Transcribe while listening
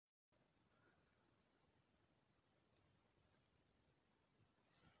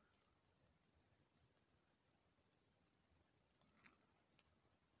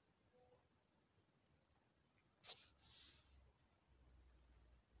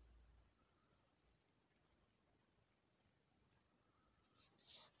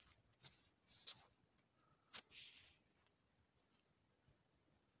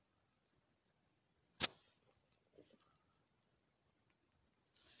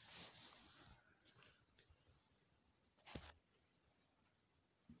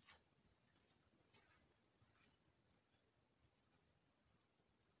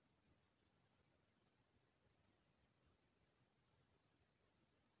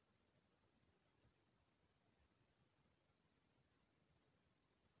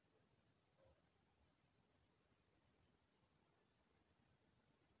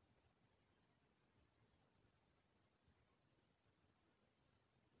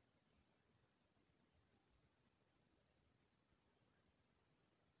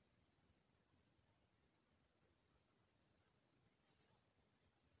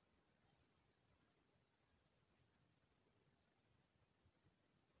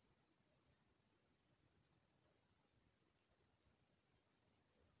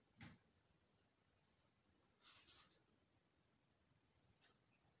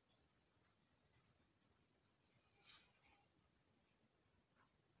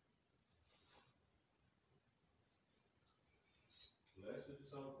Blessed is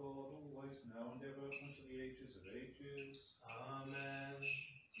our God, always, now and ever, unto the ages of ages. Amen.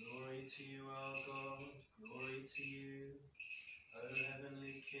 Glory to you, our God. Glory to you, O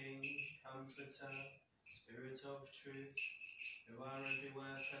heavenly King, Comforter, Spirit of truth, who are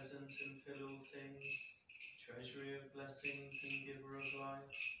everywhere present and fill all things, treasury of blessings and giver of life.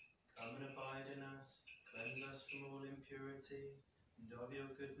 Come and abide in us, cleanse us from all impurity, and of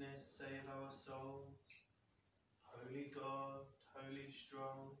your goodness save our souls. Holy God, holy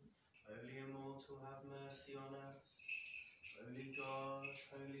strong, holy immortal, have mercy on us. Holy God,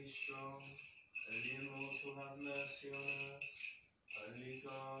 holy strong, holy immortal, have mercy on us. Holy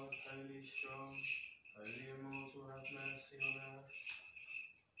God, holy strong, holy immortal, have mercy on us.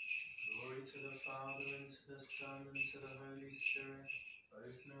 Glory to the Father, and to the Son, and to the Holy Spirit,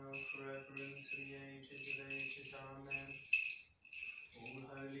 both now and forever, and to the ages of ages. Amen. All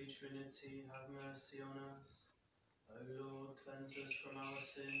Holy Trinity, have mercy on us. O Lord, cleanse us from our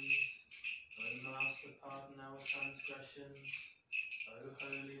sins. O Master, pardon our transgressions. O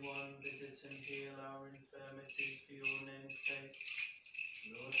Holy One, visit and heal our infirmities for your name's sake.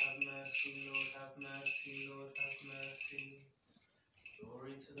 Lord have mercy, Lord have mercy, Lord have mercy.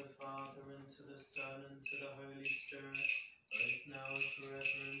 Glory to the Father, and to the Son, and to the Holy Spirit, both now and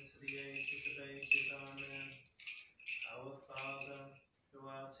forever, and to the ages of ages. Amen. Our Father, who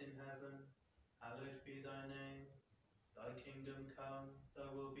art in heaven, hallowed be thy name. Thy kingdom come, thy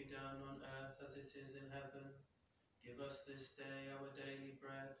will be done on earth as it is in heaven. Give us this day our daily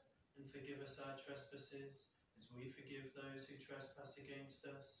bread, and forgive us our trespasses, as we forgive those who trespass against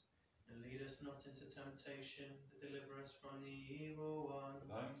us. And lead us not into temptation, but deliver us from the evil one. For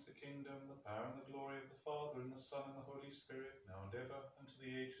thine is the kingdom, the power, and the glory of the Father, and the Son, and the Holy Spirit, now and ever, unto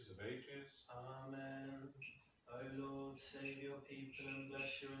the ages of ages. Amen. O Lord, save your people and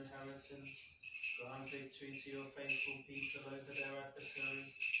bless your inheritance. Grant victory to your faithful people over their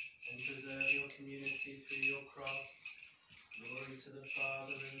adversaries, and preserve your community through your cross. Glory to the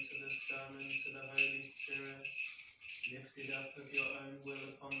Father, and to the Son, and to the Holy Spirit. Lifted up of your own will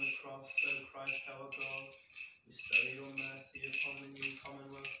upon the cross, O Christ our God, bestow your mercy upon the new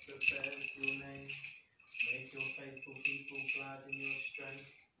commonwealth that bears your name. Make your faithful people glad in your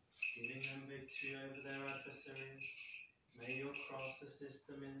strength, giving them victory over their adversaries. May your cross assist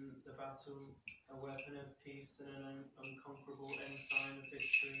them in the battle, a weapon of peace and an unconquerable ensign of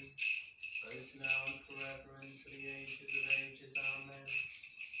victory, both now and forever, and to the ages of ages. Amen.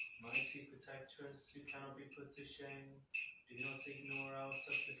 Mighty protectress, who cannot be put to shame, do not ignore our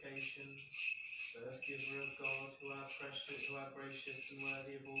supplications. Birth giver of God, who are precious, who are gracious and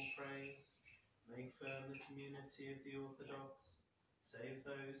worthy of all praise, make firm the community of the Orthodox. Save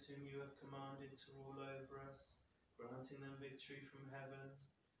those whom you have commanded to rule over us, granting them victory from heaven.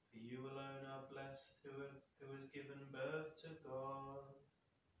 For you alone are blessed, who has given birth to God.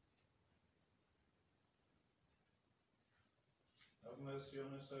 Have mercy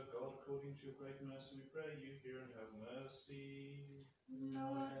on us, O God, according to your great mercy, we pray you, hear and have mercy.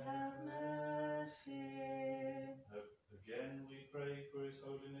 Lord, have mercy. Again, we pray for His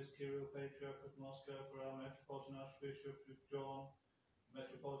Holiness Kirill, Patriarch of Moscow, for our Metropolitan Archbishop John, and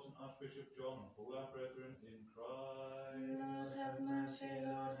for all our brethren in Christ. Lord, have mercy,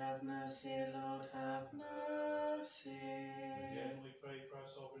 Lord, have mercy, Lord, have mercy. Again, we pray for our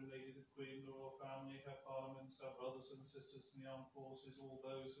Sovereign Lady, the Queen, the royal family, her parliaments, our brothers and sisters in the armed forces, all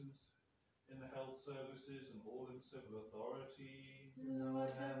those in the health services, and all in civil authority.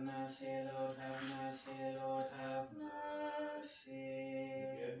 Lord, have mercy, Lord, have mercy, Lord, have mercy.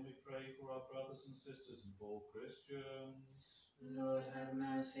 Again, we pray for our brothers and sisters and all Christians. Lord, have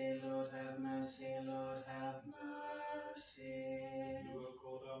mercy, Lord, have mercy, Lord, have mercy. You, O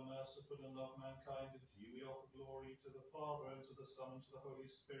God, are merciful and love mankind, and to you we offer glory, to the Father, and to the Son, and to the Holy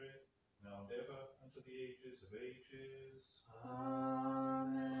Spirit, now and ever, and to the ages of ages.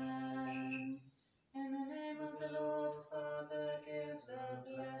 Amen. In the name of the Lord, Father, give the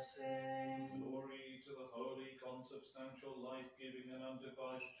blessing. Glory to the holy, consubstantial, life-giving, and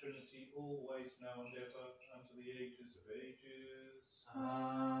undivided Trinity, always, now and ever, and to the ages of ages.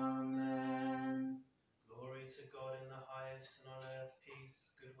 Amen. Glory to God in the highest, and on earth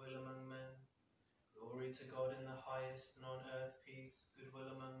peace, goodwill among men. Glory to God in the highest, and on earth peace,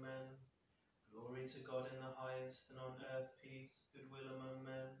 goodwill among men. Glory to God in the highest, and on earth peace, goodwill among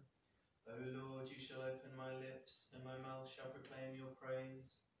men. O Lord, you shall open my lips, and my mouth shall proclaim your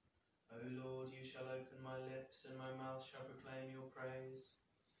praise. O Lord, you shall open my lips, and my mouth shall proclaim your praise.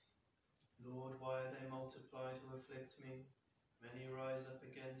 Lord, why are they multiplied who afflict me? Many rise up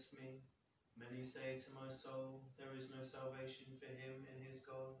against me. Many say to my soul, there is no salvation for him in his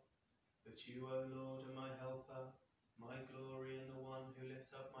God. But you, O Lord, are my helper. my glory and the one who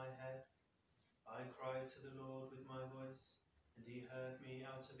lifts up my head. I cried to the Lord with my voice, and he heard me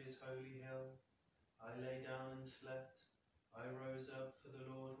out of his holy hill. I lay down and slept. I rose up, for the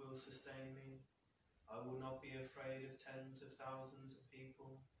Lord will sustain me. I will not be afraid of tens of thousands of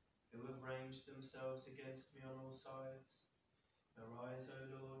people who have ranged themselves against me on all sides. Arise, O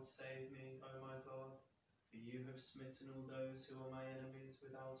Lord, save me, O my God, for you have smitten all those who are my enemies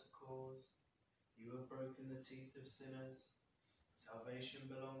without a cause. You have broken the teeth of sinners.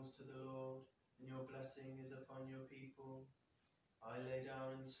 Salvation belongs to the Lord, and your blessing is upon your people. I lay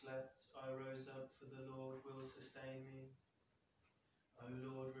down and slept. I rose up, for the Lord will sustain me. O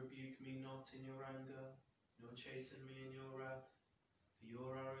Lord, rebuke me not in your anger, nor chasten me in your wrath. For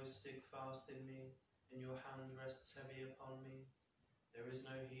your arrows stick fast in me, and your hand rests heavy upon me. There is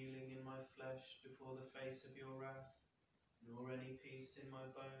no healing in my flesh before the face of your wrath, nor any peace in my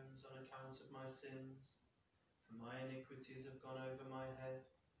bones on account of my sins. For my iniquities have gone over my head,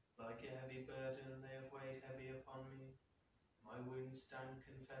 like a heavy burden they have weighed heavy upon me. My wounds stand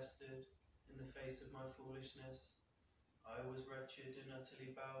confessed in the face of my foolishness. I was wretched and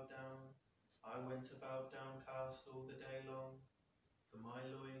utterly bowed down. I went about downcast all the day long, for my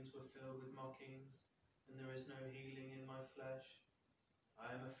loins were filled with mockings, and there is no healing in my flesh.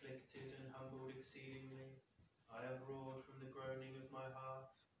 I am afflicted and humbled exceedingly. I have roared from the groaning of my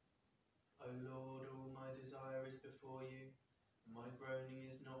heart. O Lord, all my desire is before you, and my groaning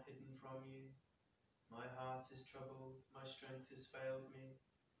is not hidden from you. My heart is troubled, my strength has failed me,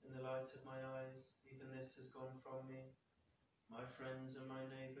 and the light of my eyes, even this has gone from me. My friends and my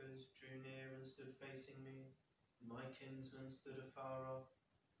neighbours drew near and stood facing me, and my kinsmen stood afar off.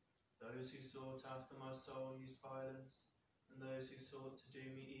 Those who sought after my soul used violence, and those who sought to do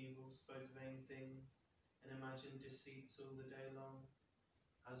me evil spoke vain things, and imagined deceits all the day long.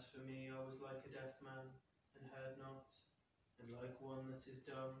 As for me, I was like a deaf man, and heard not, and like one that is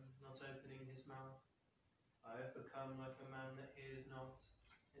dumb, not opening his mouth. I have become like a man that hears not,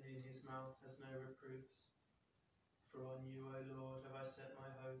 and in his mouth has no reproofs. For on you, O Lord, have I set my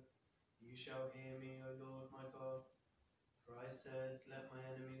hope. You shall hear me, O Lord my God. For I said, let my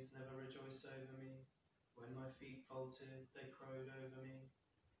enemies never rejoice over me. When my feet faltered, they crowed over me.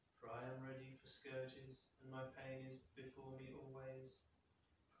 For I am ready for scourges, and my pain is before me always.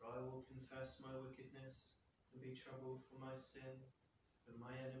 For I will confess my wickedness, and be troubled for my sin. But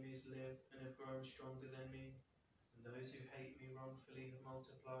my enemies live, and have grown stronger than me, and those who hate me wrongfully have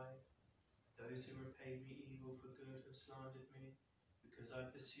multiplied. Those who repaid me evil for good have slandered me, because I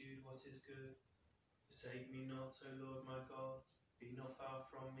pursued what is good. Forsake me not, O Lord my God, be not far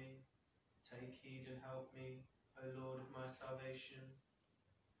from me. Take heed and help me, O Lord of my salvation.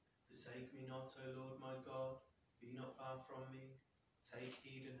 Forsake me not, O Lord my God, be not far from me. Take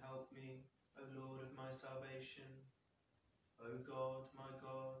heed and help me, O Lord of my salvation. O God, my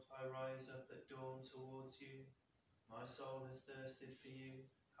God, I rise up at dawn towards you. My soul has thirsted for you.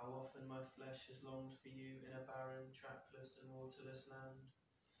 How often my flesh has longed for you in a barren, trackless and waterless land.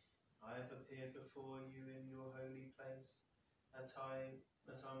 I have appeared before you in your holy place, that I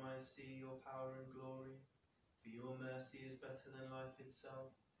might see your power and glory. For your mercy is better than life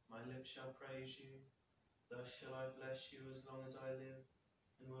itself. My lips shall praise you. Thus shall I bless you as long as I live,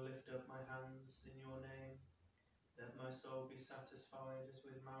 and will lift up my hands in your name. Let my soul be satisfied as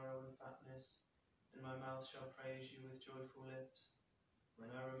with marrow and fatness, and my mouth shall praise you with joyful lips. When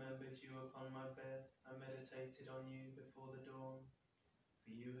I remembered you upon my bed, I meditated on you before the dawn.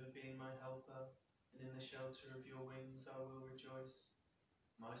 For you have been my helper, and in the shelter of your wings I will rejoice.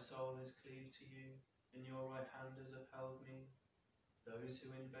 My soul is cleaved to you, and your right hand has upheld me. Those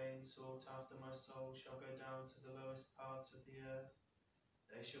who in vain sought after my soul shall go down to the lowest parts of the earth.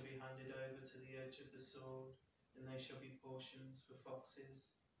 They shall be handed over to the edge of the sword, and they shall be portions for foxes.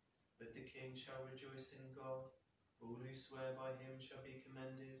 But the king shall rejoice in God. All who swear by him shall be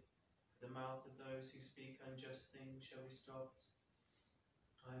commended. For the mouth of those who speak unjust things shall be stopped.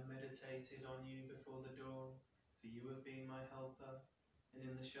 I have meditated on you before the dawn, for you have been my helper, and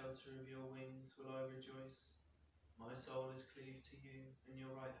in the shelter of your wings will I rejoice. My soul is cleaved to you, and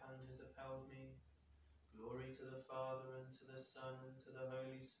your right hand has upheld me. Glory to the Father, and to the Son, and to the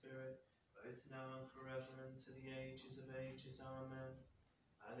Holy Spirit, both now and forever, and to the ages of ages. Amen.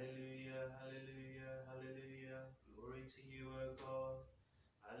 Alleluia, alleluia, alleluia. Glory to you, O God.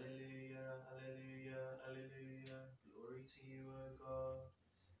 Alleluia, alleluia, alleluia. Glory to you, O God.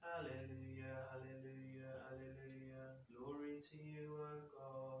 Alleluia, alleluia, alleluia. Glory to you, O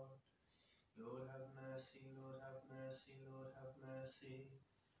God. Lord have mercy, Lord have mercy, Lord have mercy.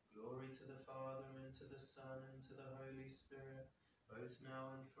 Glory to the Father, and to the Son, and to the Holy Spirit, both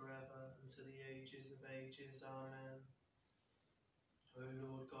now and forever, and to the ages of ages. Amen. O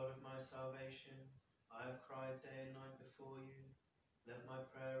Lord God of my salvation, I have cried day and night before you. Let my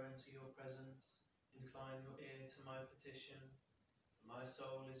prayer enter your presence. Incline your ear to my petition. For my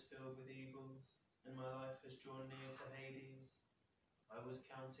soul is filled with evils, and my life has drawn near to Hades. I was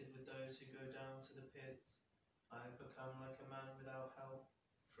counted with those who go down to the pit. I have become like a man without help,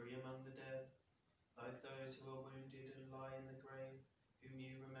 free among the dead, like those who are wounded and lie in the grave, whom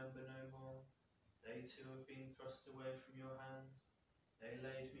you remember no more. They too have been thrust away from your hand. They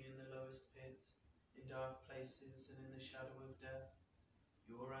laid me in the lowest pit, in dark places and in the shadow of death.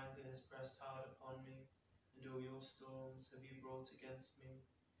 Your anger has pressed hard upon me, and all your storms have you brought against me.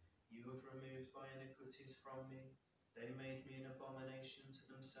 You have removed my iniquities from me. They made me an abomination to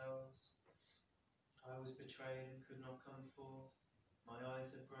themselves. I was betrayed and could not come forth. My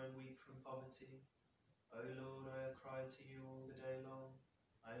eyes have grown weak from poverty. O Lord, I have cried to you all the day long.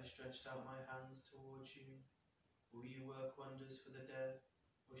 I have stretched out my hands towards you. Will you work wonders for the dead,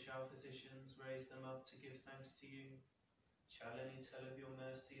 or shall physicians raise them up to give thanks to you? Shall any tell of your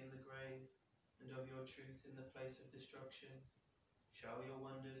mercy in the grave, and of your truth in the place of destruction? Shall your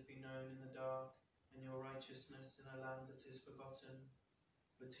wonders be known in the dark, and your righteousness in a land that is forgotten?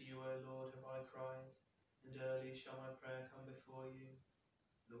 But to you, O Lord, have I cried, and early shall my prayer come before you.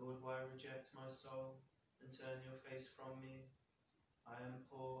 Lord, why reject my soul, and turn your face from me? I am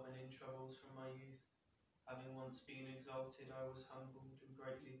poor and in troubles from my youth. Having once been exalted, I was humbled and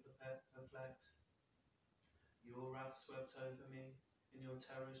greatly perplexed. Your wrath swept over me, and your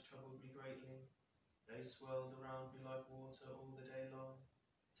terrors troubled me greatly. They swirled around me like water all the day long.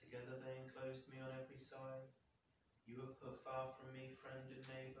 Together they enclosed me on every side. You have put far from me friend and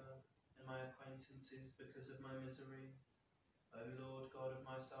neighbour, and my acquaintances because of my misery. O Lord God of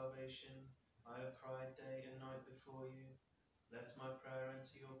my salvation, I have cried day and night before you. Let my prayer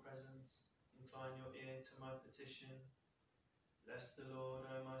enter your presence. Incline your ear to my petition. Bless the Lord,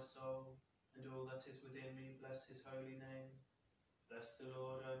 O my soul, and all that is within me, bless his holy name. Bless the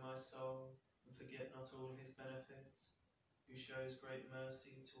Lord, O my soul, and forget not all his benefits, who shows great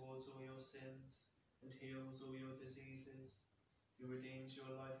mercy towards all your sins, and heals all your diseases, who redeems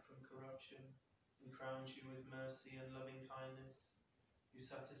your life from corruption, and crowns you with mercy and loving kindness, who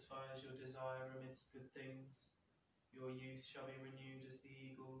satisfies your desire amidst good things. Your youth shall be renewed as the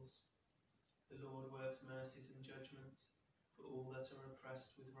eagles. The Lord works mercies and judgment for all that are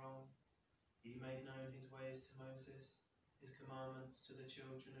oppressed with wrong. He made known his ways to Moses, his commandments to the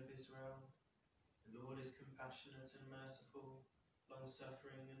children of Israel. The Lord is compassionate and merciful,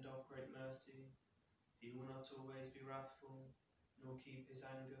 long-suffering and of great mercy. He will not always be wrathful, nor keep his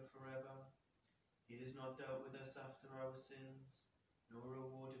anger forever. He has not dealt with us after our sins, nor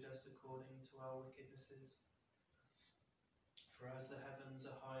rewarded us according to our wickednesses. For as the heavens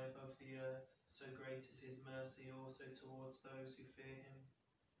are high above the earth, so great is his mercy also towards those who fear him.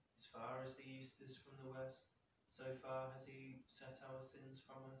 As far as the east is from the west, so far has he set our sins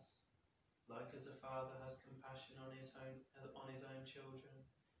from us. Like as a father has compassion on his own children,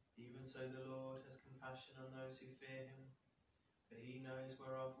 even so the Lord has compassion on those who fear him. For he knows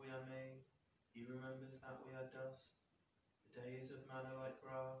whereof we are made. He remembers that we are dust. The days of man are like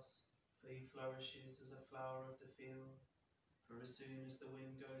grass, for he flourishes as a flower of the field. For as soon as the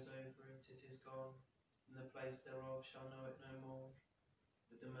wind goes over it, it is gone, and the place thereof shall know it no more.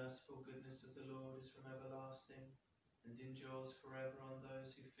 But the merciful goodness of the Lord is from everlasting, and endures forever on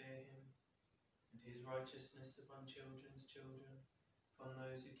those who fear him, and his righteousness upon children's children, upon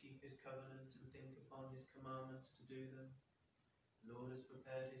those who keep his covenant and think upon his commandments to do them. The Lord has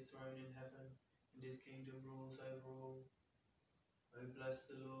prepared his throne in heaven, and his kingdom rules over all. O bless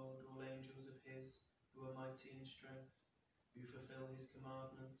the Lord, all angels of his, who are mighty in strength, who fulfill his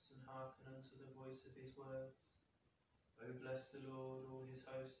commandments and hearken unto the voice of his words. O bless the Lord, all his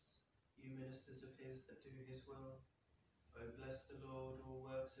hosts, you ministers of his that do his will. O bless the Lord, all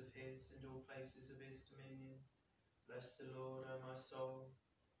works of his, and all places of his dominion. Bless the Lord, O my soul,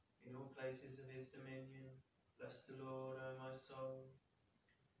 in all places of his dominion. Bless the Lord, O my soul.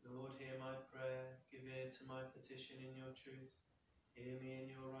 Lord, hear my prayer, give ear to my petition in your truth. Hear me in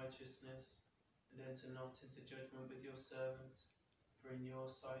your righteousness, and enter not into judgment with your servant. For in your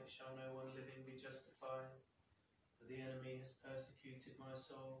sight shall no one living be justified. For the enemy has persecuted my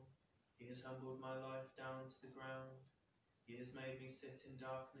soul. He has humbled my life down to the ground. He has made me sit in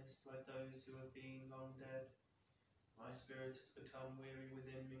darkness like those who have been long dead. My spirit has become weary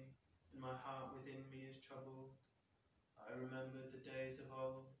within me, and my heart within me is troubled. I remembered the days of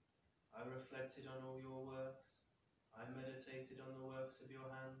old. I reflected on all your works. I meditated on the works of your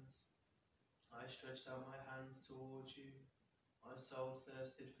hands. I stretched out my hands towards you. My soul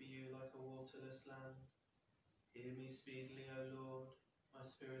thirsted for you like a waterless land. Hear me speedily, O Lord. My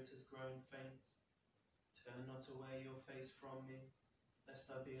spirit has grown faint. Turn not away your face from me,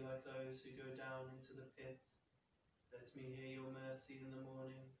 lest I be like those who go down into the pit. Let me hear your mercy in the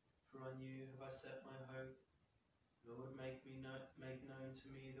morning, for on you have I set my hope. Lord, make known to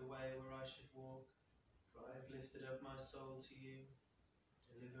me the way where I should walk, for I have lifted up my soul to you.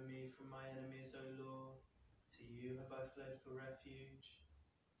 Deliver me from my enemies, O Lord. To you have I fled for refuge.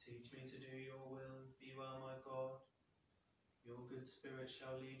 Teach me to do your will, for you are my God. Your good spirit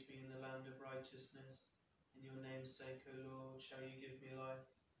shall lead me in the land of righteousness. In your name's sake, O Lord, shall you give me life.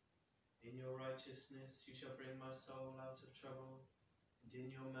 In your righteousness you shall bring my soul out of trouble. And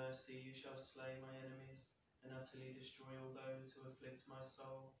in your mercy you shall slay my enemies, and utterly destroy all those who afflict my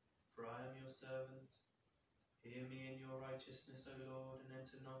soul, for I am your servant. Hear me in your righteousness, O Lord, and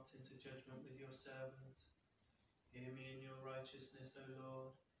enter not into judgment with your servant. Hear me in your righteousness, O Lord,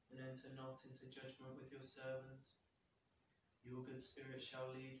 and enter not into judgment with your servant. Your good spirit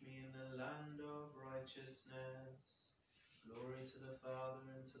shall lead me in the land of righteousness. Glory to the Father,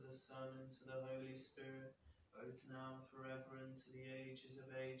 and to the Son, and to the Holy Spirit, both now and forever, and to the ages of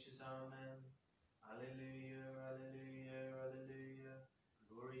ages. Amen. Alleluia, alleluia, alleluia.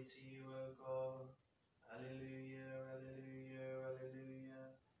 Glory to you, O God. Alleluia, alleluia,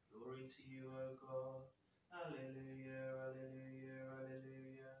 alleluia. Glory to you, O God. Alleluia, alleluia,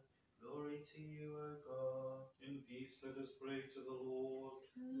 alleluia. Glory to you, O God. In peace let us pray to the Lord.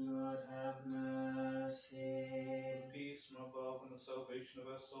 Lord, have mercy. For peace from above and the salvation of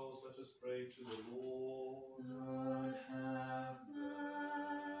our souls, let us pray to the Lord. Lord, have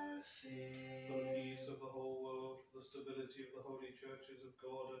mercy. For the peace of the whole world, for the stability of the holy churches of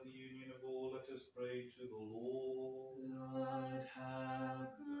God, and the union of all, let us pray to the Lord. Lord, have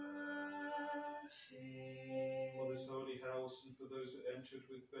mercy. For this holy house, and for those who entered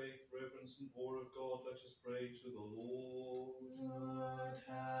with faith, reverence, and awe of God, let us pray to the Lord. Lord,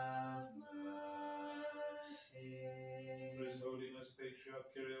 have mercy. For His Holiness Patriarch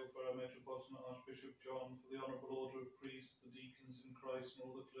Kirill, for our Metropolitan Archbishop John, for the Honourable Order of Priests, the deacons in Christ, and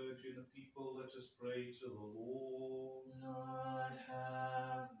all the clergy and the people, let us pray to the Lord. Lord,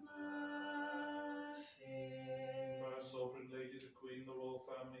 have mercy. For our Sovereign Lady, the Queen, the Royal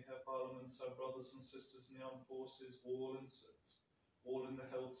Family, her Parliaments, our brothers and sisters in the armed forces, all in the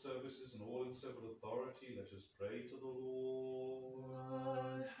health services and all in civil authority, let us pray to the Lord.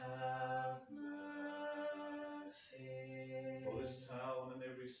 Lord, have mercy. For this town and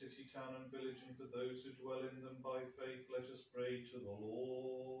every city, town and village, and for those who dwell in them by faith, let us pray to the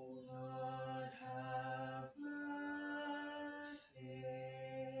Lord. Lord, have mercy.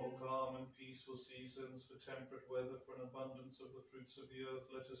 For calm and peaceful seasons, for temperate weather, for an abundance of the fruits of the earth,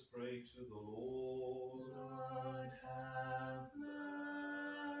 let us pray to the Lord. Lord, have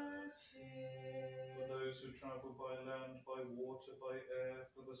mercy. For those who travel by land, by water, by air,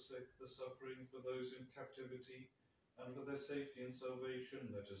 for the sick, the suffering, for those in captivity, and for their safety and salvation,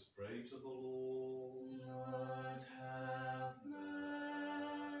 let us pray to the Lord. Lord, have mercy.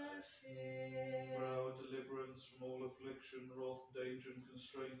 For our deliverance from all affliction, wrath, danger, and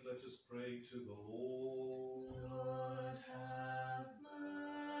constraint, let us pray to the Lord. Lord, have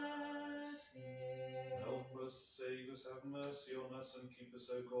mercy. Help us, save us, have mercy on us, and keep us,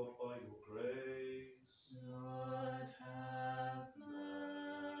 O God, by your grace. Lord, have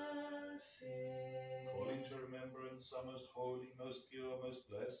mercy. Calling to remembrance our most holy, most pure, most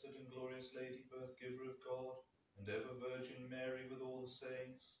blessed, and glorious Lady, birth giver of God, and ever Virgin Mary, with all the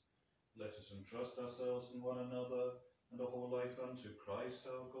saints, let us entrust ourselves and one another, and a whole life unto Christ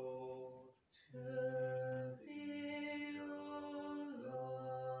our God. To thee, O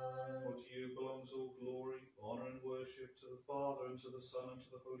Lord. For to you belongs all glory, honour, and worship, to the Father, and to the Son, and to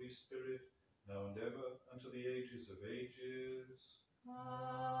the Holy Spirit, now and ever, and to the ages of ages.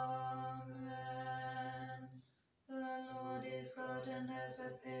 Amen. The Lord is God and has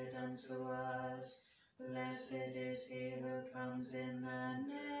appeared unto us. Blessed is he who comes in the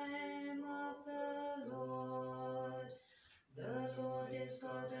name of the Lord. The Lord is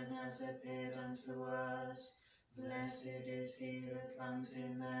God and has appeared unto us. Blessed is he who comes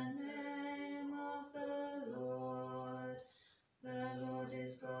in the name of the Lord. The Lord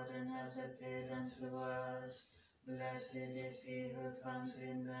is God and has appeared unto us. Blessed is he who comes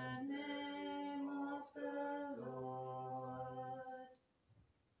in the name of the Lord.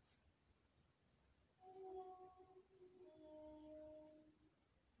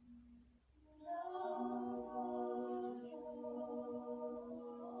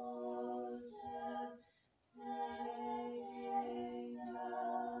 Taking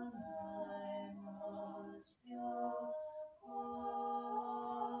down I most pure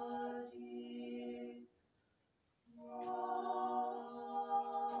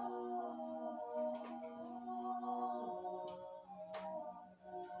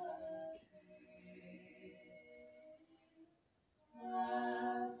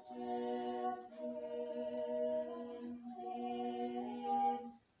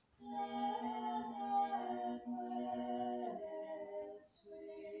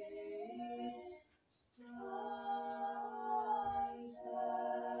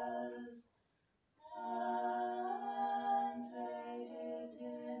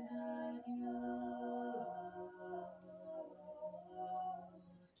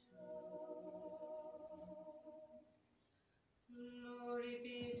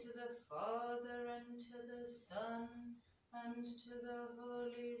the Father, and to the Son, and to the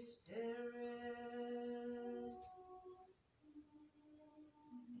Holy Spirit.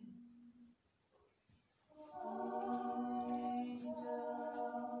 Falling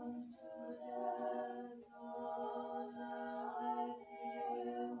down to death, all life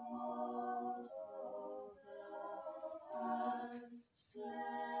immortal, thou hast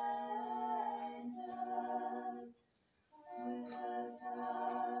slain death. With the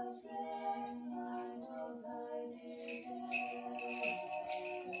dazzling light of thy divinity,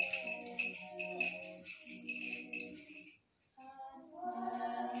 and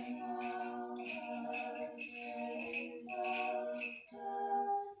when thou hast raised up the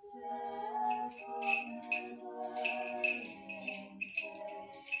dead from their dwelling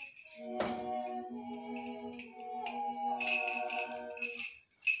place in the earth,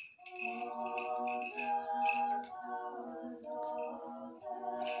 all the powers of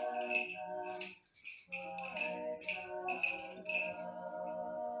heaven rise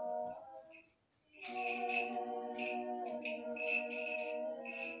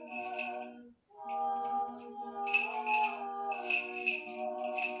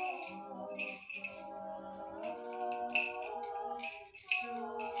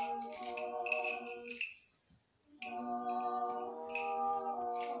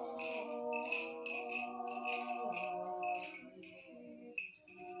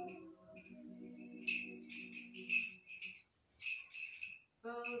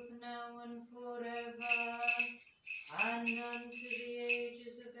both now and forever, and unto the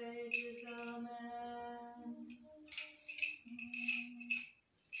ages of ages. Amen.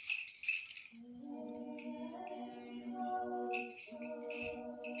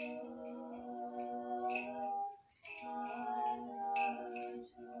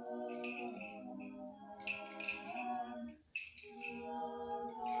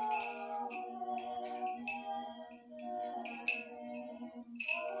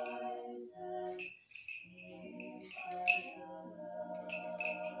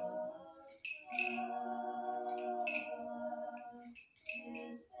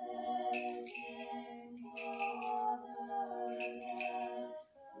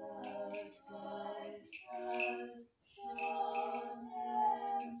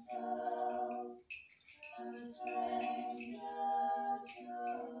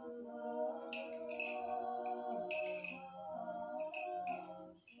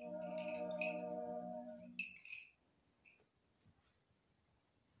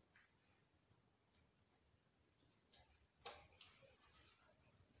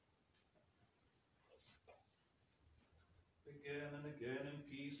 Again and again in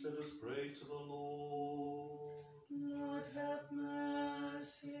peace let us pray to the Lord. Lord, have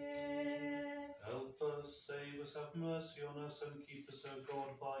mercy. Help us, save us, have mercy on us, and keep us, O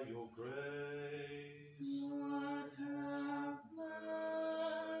God, by your grace. Lord, have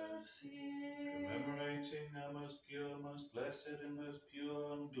mercy. Commemorating our most pure, most blessed, and most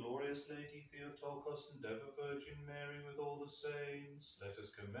pure and glorious Lady Theotokos and ever Virgin Mary with all the saints, let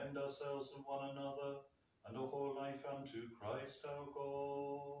us commend ourselves and one another and our whole life unto Christ our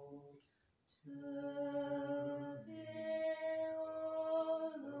God. To thee,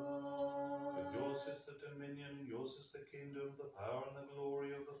 O Lord. For yours is the dominion, yours is the kingdom, the power and the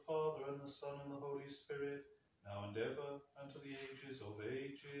glory of the Father and the Son and the Holy Spirit, now and ever, unto the ages of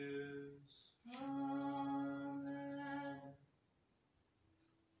ages. Amen.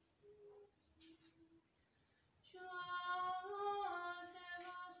 Joseph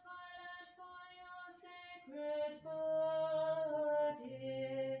was spoiled for your sacred body,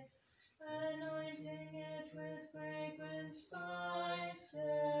 anointing it with fragrant spices,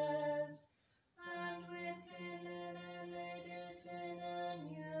 and with clean linen laid it in a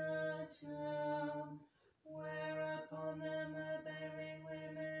new tomb, whereupon the bearing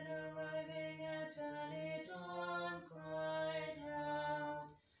women arriving at early dawn cried out,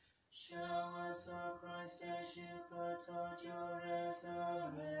 "Show us, O Christ, as you foretold your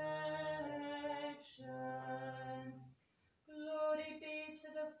resurrection."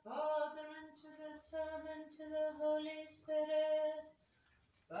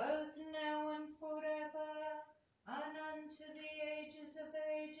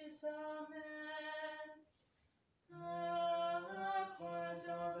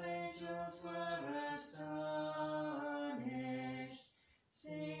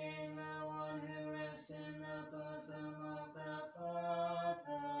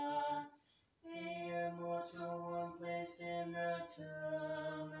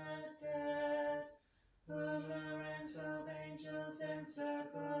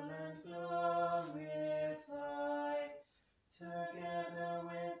 together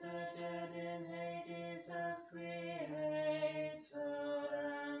with the dead in Hades as Creator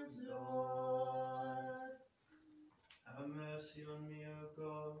and Lord. Have mercy on me, O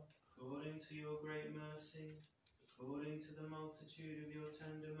God, according to your great mercy, according to the multitude of your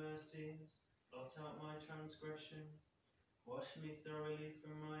tender mercies. Blot out my transgression. Wash me thoroughly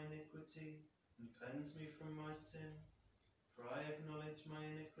from my iniquity, and cleanse me from my sin. For I acknowledge my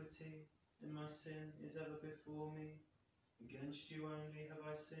iniquity, and my sin is ever before me. Against you only have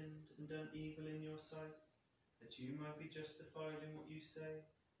I sinned, and done evil in your sight, that you might be justified in what you say,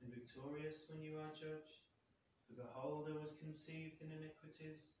 and victorious when you are judged. For behold, I was conceived in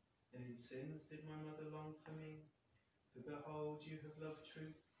iniquities, and in sins did my mother long for me. For behold, you have loved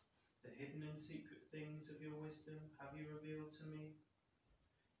truth. The hidden and secret things of your wisdom have you revealed to me.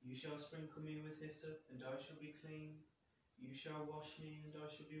 You shall sprinkle me with hyssop, and I shall be clean. You shall wash me, and I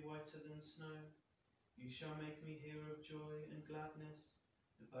shall be whiter than snow. You shall make me hear of joy and gladness.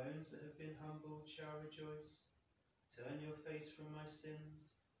 The bones that have been humbled shall rejoice. Turn your face from my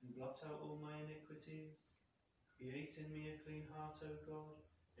sins, and blot out all my iniquities. Create in me a clean heart, O God,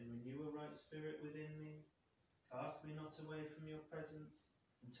 and renew a right spirit within me. Cast me not away from your presence,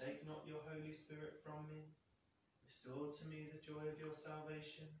 and take not your Holy Spirit from me. Restore to me the joy of your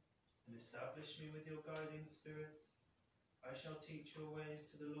salvation, and establish me with your guiding spirit. I shall teach your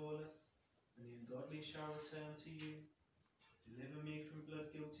ways to the lawless, and the ungodly shall return to you. Deliver me from blood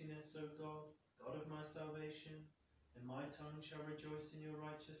guiltiness, O God, God of my salvation, and my tongue shall rejoice in your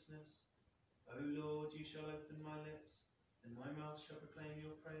righteousness. O Lord, you shall open my lips, and my mouth shall proclaim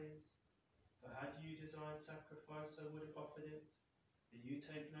your praise. For had you desired sacrifice, I would have offered it, but you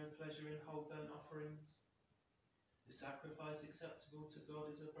take no pleasure in whole burnt offerings. The sacrifice acceptable to God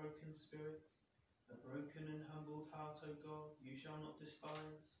is a broken spirit, a broken and humbled heart, O God, you shall not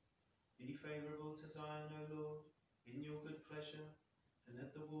despise. Be favourable to Zion, O Lord, in your good pleasure, and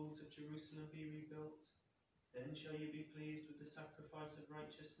let the walls of Jerusalem be rebuilt. Then shall you be pleased with the sacrifice of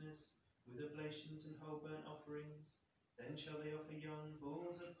righteousness, with oblations and whole burnt offerings. Then shall they offer young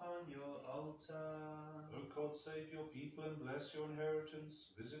bulls upon your altar. O God, save your people and bless your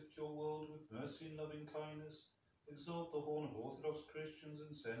inheritance. Visit your world with mercy and loving kindness. Exalt the horn of Orthodox Christians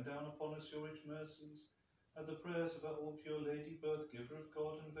and send down upon us your rich mercies. At the prayers of our all-pure Lady, birth giver of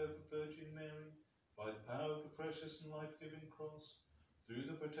God and of ever Virgin Mary, by the power of the precious and life-giving cross, through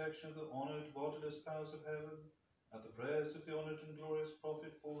the protection of the honoured, bodiless powers of heaven, at the prayers of the honoured and glorious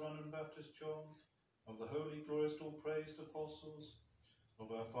prophet, forerunner and Baptist John, of the holy, glorious, all-praised apostles,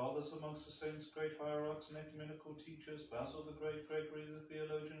 of our fathers amongst the saints, great hierarchs and ecumenical teachers, Basil the Great, Gregory the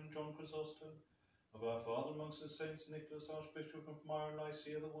theologian, and John Chrysostom, of our father amongst the saints, Nicholas, Archbishop of Myra,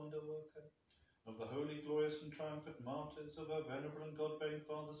 Lycia, the wonder worker, of the holy, glorious, and triumphant martyrs, of our venerable and God-bearing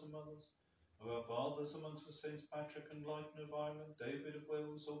fathers and mothers, of our fathers amongst the saints, Patrick and Lycan of Ireland, David of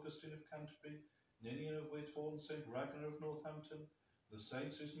Wales, Augustine of Canterbury, Ninian of Whithorn, St. Ragnar of Northampton, the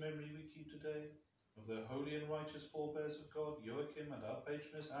saints whose memory we keep today, of the holy and righteous forebears of God, Joachim and our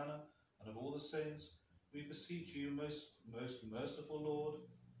patroness Anna, and of all the saints, we beseech you, most merciful Lord,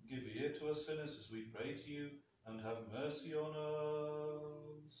 give ear to us sinners as we pray to you, and have mercy on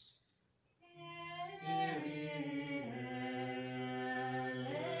us. Kyrie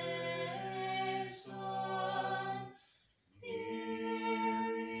eleison.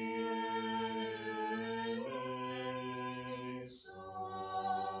 Kyrie eleison.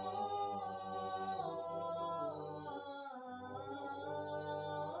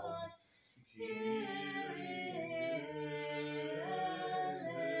 Kyrie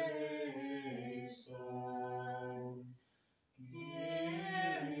eleison.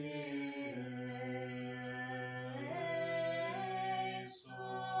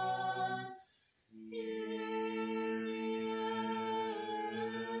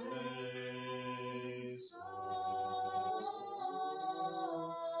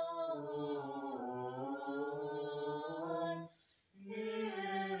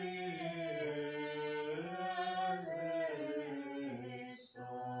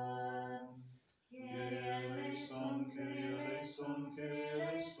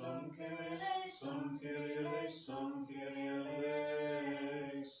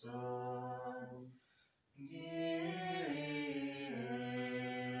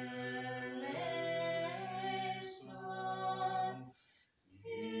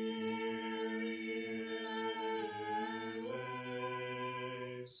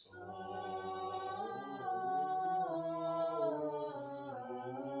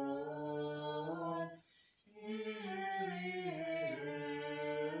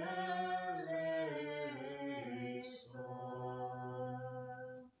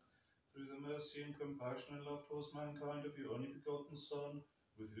 mercy and compassion and love towards mankind of your only begotten Son,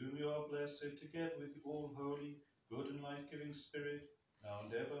 with whom you are blessed, together with all holy, good and life-giving Spirit, now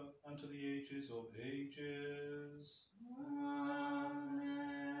and ever, unto the ages of ages.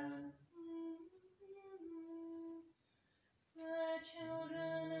 Amen. The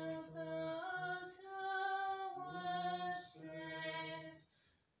children of the were saved,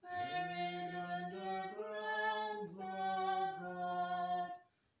 buried underground the God,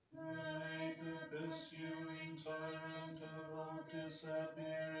 the pursuing tyrant of all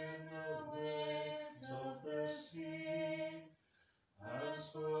disappear in the waves of the sea.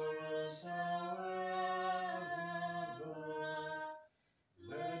 As for us, however,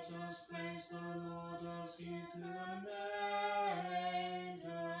 let us praise the Lord as He commanded,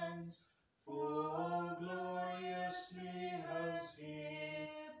 for gloriously has He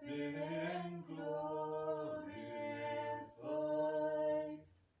been glorified.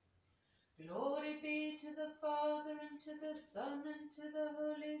 Glory be to the Father, and to the Son, and to the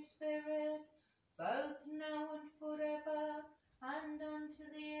Holy Spirit, both now and forever, and unto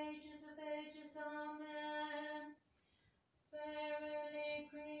the ages of ages. Amen. Verily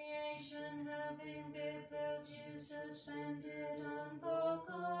creation, having beheld you suspended on the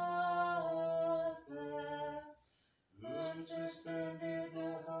Golgotha, who suspended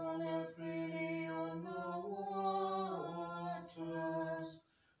the whole earth freely on the waters,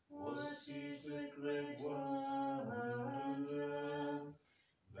 was seized with great wonder.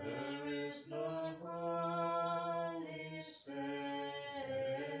 There is none holy save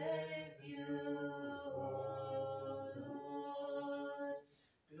you, O Lord.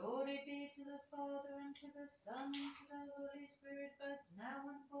 Glory be to the Father, and to the Son, and to the Holy Spirit, both now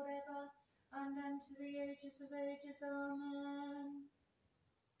and forever, and unto the ages of ages. Amen.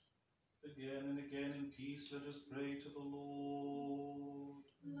 Again and again in peace let us pray to the Lord.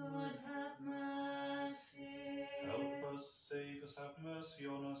 Lord, have mercy. Help us, save us, have mercy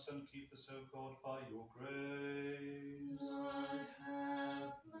on us, and keep us, O God, by your grace. Lord,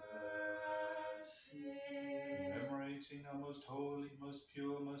 have mercy. Commemorating our most holy, most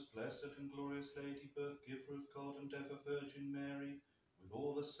pure, most blessed and glorious Lady, birth giver of God and ever Virgin Mary, with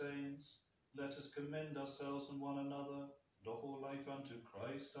all the saints, let us commend ourselves and one another, and offer life unto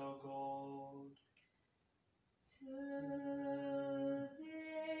Christ our God. To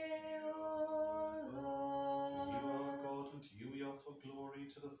thee, O For you are Lord. God, and to you we offer glory,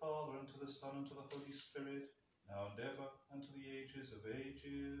 to the Father, and to the Son, and to the Holy Spirit, now and ever, and to the ages of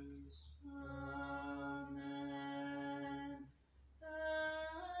ages. Amen.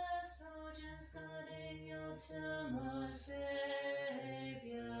 The soldiers guarding your tomb, our Saviour,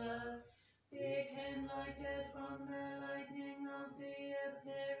 became like death from the lightning of the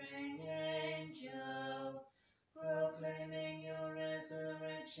appearing angel, proclaiming your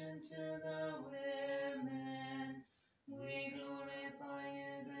resurrection to the women. We glorify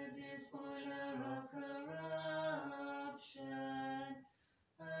you, the despoiler of corruption,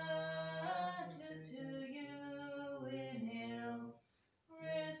 and to you in hill,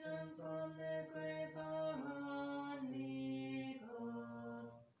 risen from the grave, our only God.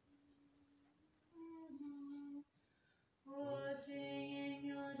 Foreseeing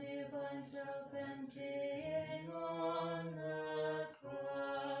your divine self emptying on the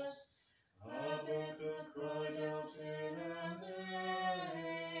cross, Habakkuk cried out in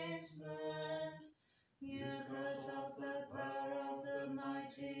amazement. You cut off the power of the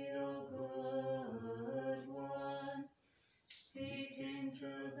mighty, O good one, speaking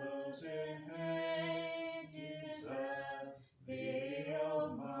to those in Hades as the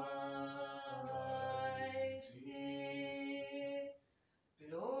Almighty.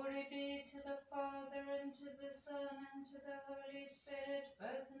 Glory be to the Father, and to the Son, and to the Holy Spirit,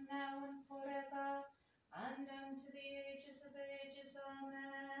 both now and forever, and unto the ages of ages.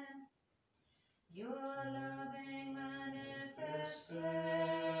 Amen. Your loving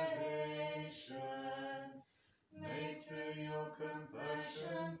manifestation, made through your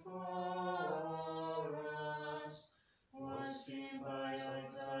compassion for us, was seen by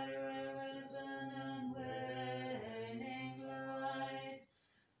Isaiah as an unwaning light,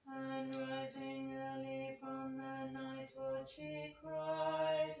 and rising early from the night watch he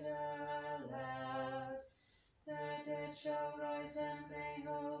cried aloud, the dead shall rise, and they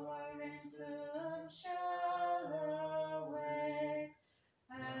who are in tombs shall awake,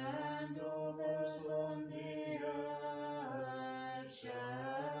 and all those on the earth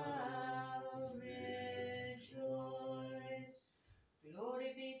shall rejoice. Glory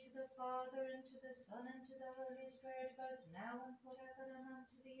be to the Father, and to the Son, and to the Holy Spirit, both now and forever, and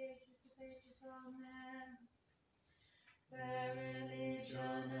unto the ages of ages. Amen. Verily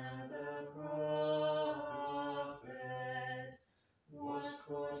Jonah the prophet was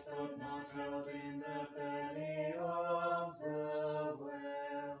caught but not held in the belly of the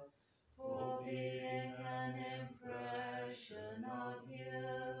whale, for being an impression of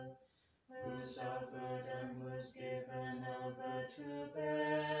you, who suffered and was given over to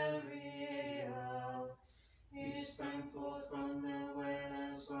burial. He sprang forth from the whale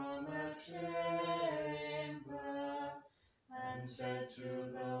as from a chamber, and said to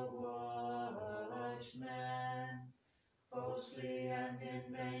the watchmen, falsely and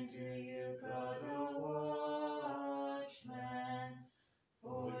in vain do you guard, O watchmen,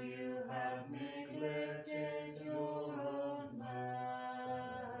 for you have neglected your own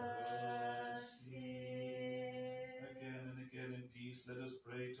mercy. Again and again in peace let us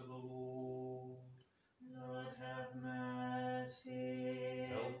pray to the Lord. Lord, have mercy.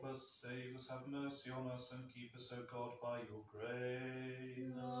 Help us, save us, have mercy on us, and keep us, O God, by your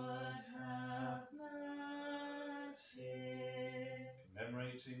grace. Lord, have mercy.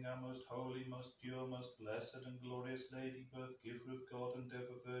 Commemorating our most holy, most pure, most blessed and glorious Lady, birth giver of God and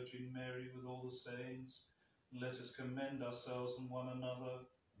ever Virgin Mary, with all the saints, let us commend ourselves and one another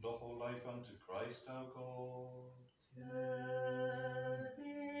and our whole life unto Christ our God. To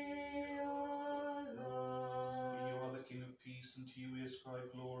thee, O For you Lord. are the King of peace, and to you we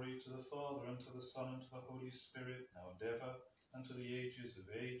ascribe glory, to the Father, and to the Son, and to the Holy Spirit, now and ever, and to the ages of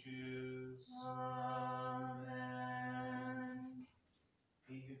ages. Amen.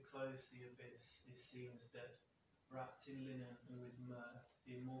 He who clothes the abyss is seen as dead. Wrapped in linen and with myrrh,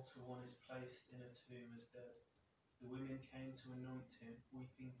 the immortal one is placed in a tomb as dead. The women came to anoint him,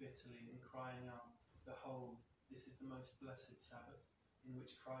 weeping bitterly and crying out, Behold, this is the most blessed Sabbath, in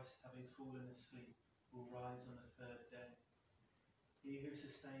which Christ, having fallen asleep, will rise on the third day. He who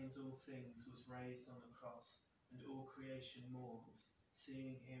sustains all things was raised on the cross, and all creation mourns,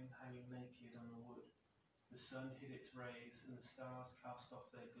 seeing him hanging naked on the wood. The sun hid its rays, and the stars cast off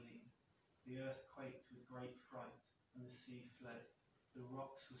their gleam. The earth quaked with great fright, and the sea fled. The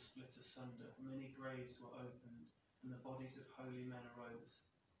rocks were split asunder, many graves were opened, and the bodies of holy men arose.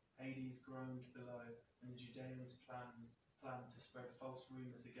 Hades groaned below, and the Judeans planned to spread false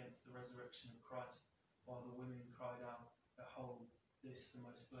rumours against the resurrection of Christ, while the women cried out, Behold, this the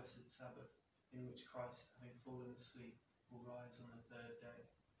most blessed Sabbath, in which Christ, having fallen asleep, will rise on the third day.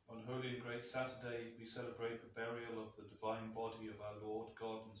 On Holy and Great Saturday, we celebrate the burial of the divine body of our Lord,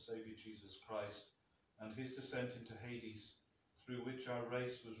 God and Saviour Jesus Christ, and his descent into Hades, through which our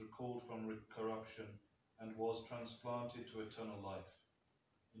race was recalled from corruption and was transplanted to eternal life.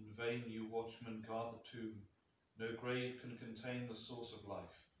 In vain you watchmen guard the tomb. No grave can contain the source of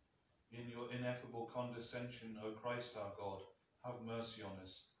life. In your ineffable condescension, O Christ our God, have mercy on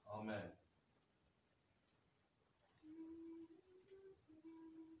us. Amen.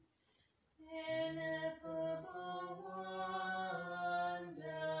 Ineffable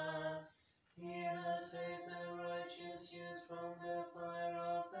wonder, he has saved the righteous Jews from the fire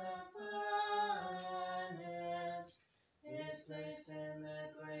of the furnace, is placed in the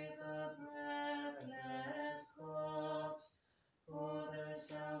grave a breathless corpse, for the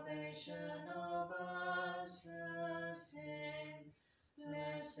salvation of us who sing.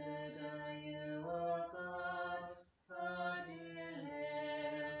 Blessed are you, O God, our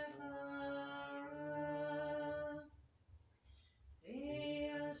deliverer. Be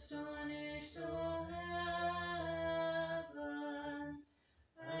astonished, O heaven,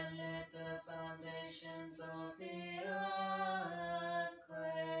 and let the foundations of the earth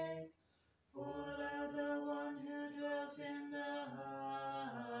quake. For lo, the one who dwells in the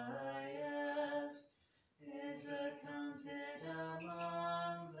highest is accounted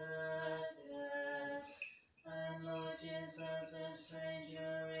among the dead, and lodges as a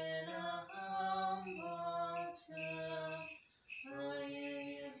stranger in a humble tomb. Oh,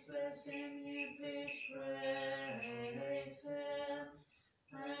 you youths, bless him, you priests, praise him,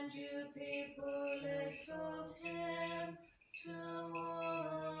 and you people exalt him to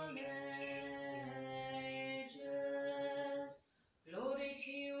all ages. Glory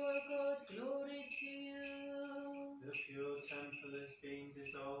to you, O God, glory to you. The pure temple has been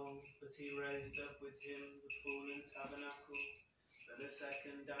dissolved, but he raised up with him the fallen tabernacle. For the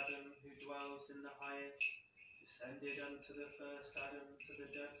second Adam, who dwells in the highest, descended unto the first Adam to the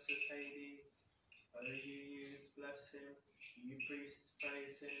depths of Hades. O you youths, bless him, you priests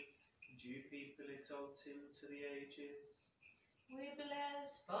praise him, and you people exalt him to the ages. We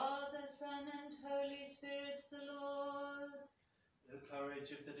bless Father, Son, and Holy Spirit the Lord. The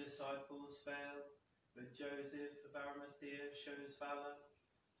courage of the disciples failed, but Joseph of Arimathea shows valour,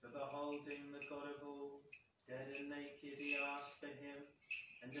 for beholding the God of all, Dead and naked he asked for him,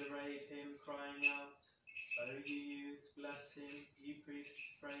 and arrayed him, crying out, O you youths, bless him, you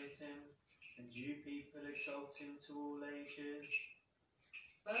priests, praise him, and you people exalt him to all ages.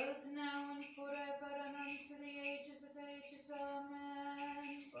 both now and forever and unto the ages of ages.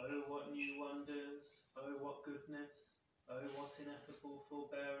 Amen. Oh, what new wonders! Oh, what goodness! Oh, what ineffable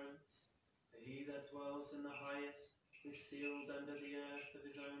forbearance! For he that dwells in the highest is sealed under the earth of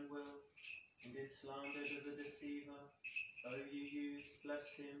his own will, and is slandered as a deceiver. O you youths, bless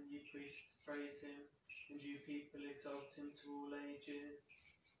him, you priests, praise him, and you people exalt him to all ages.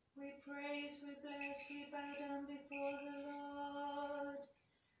 We praise, we bless, we bow down before the Lord.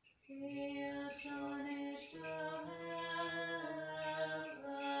 He astonished the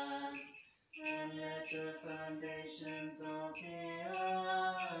heaven, and let the foundations of the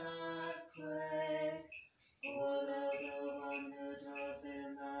earth quake. Although the one who dwells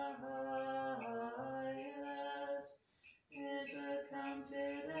in the highest is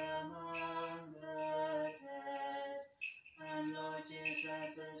accounted among the dead, and lodges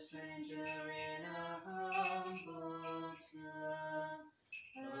as a stranger in a humble tomb.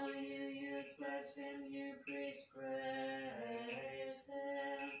 O you youths, bless him, you priests, praise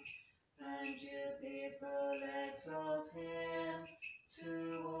him, and you people exalt him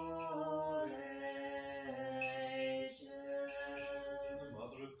to all ages. The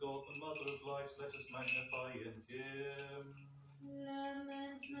Mother of God, the Mother of light, let us magnify in him.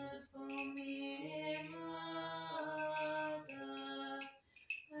 Lament not for me, Mother,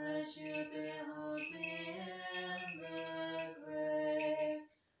 as you behold me in the grave,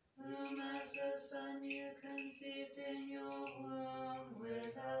 whom as the Son you conceived in your womb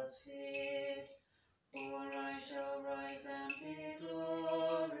without seed. For I shall rise and be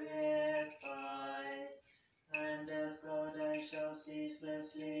glorified, and as God I shall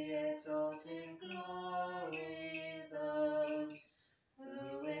ceaselessly exalt in glory those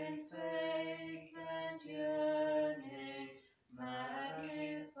who in faith and yearning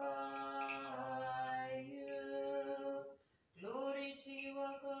magnify you. Glory to you,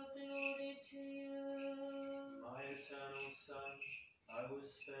 O God, glory to you. My eternal Son, I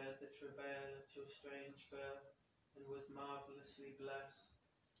was spared the travail at your strange birth, and was marvellously blessed.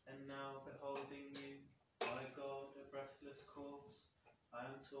 And now, beholding you, my God, a breathless corpse, I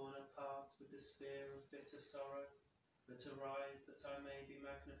am torn apart with the spear of bitter sorrow. But arise that I may be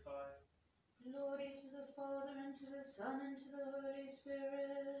magnified. Glory to the Father, and to the Son, and to the Holy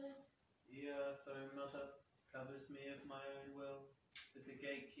Spirit. The earth, O Mother, covers me of my own will, that the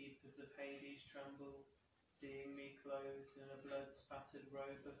gatekeepers of Hades tremble, seeing me clothed in a blood-spattered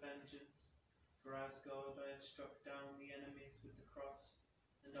robe of vengeance. For as God I have struck down the enemies with the cross,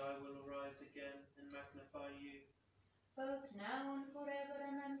 and I will arise again and magnify you. Both now and forever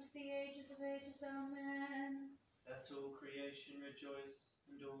and unto the ages of ages. Amen. Let all creation rejoice,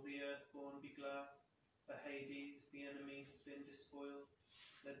 and all the earthborn be glad. For Hades, the enemy, has been despoiled.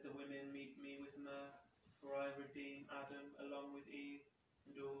 Let the women meet me with mirth, for I redeem Adam along with Eve,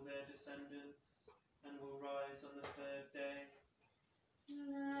 and all their descendants, and will rise on the third day.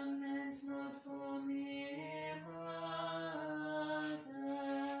 Lament not for me, Mother,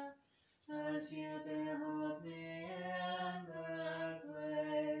 as you behold me in the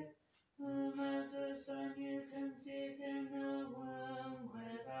grave, whom as a Son you conceived in your womb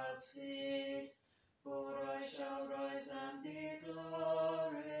without seed. For I shall rise and be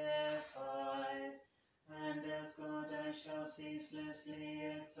glorified, and as God I shall ceaselessly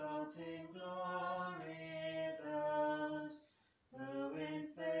exalt in glory those who in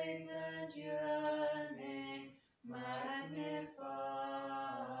faith and yearning magnify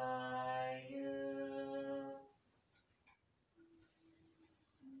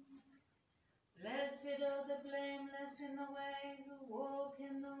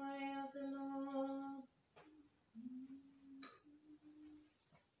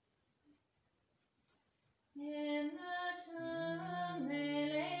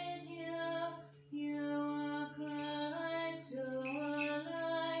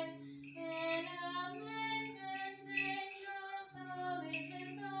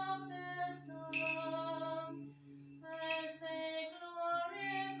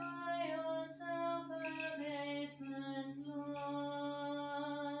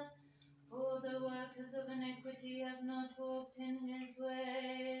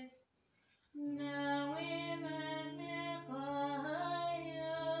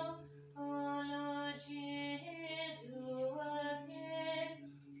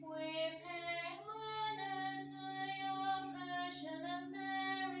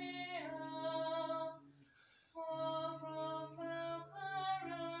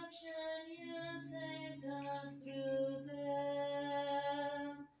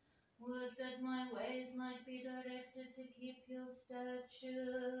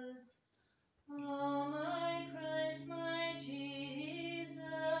statutes. O my Christ, my Jesus,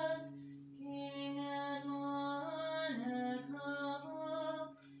 King and Monarch of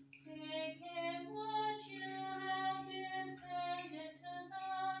all, seeking what you have descended to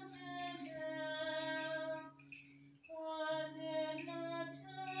thousand hell, was it not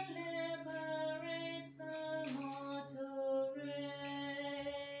to liberate the mortal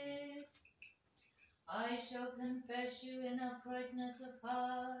race? I shall confess you in uprightness of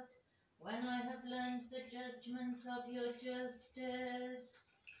heart, when I have learned the judgments of your justice.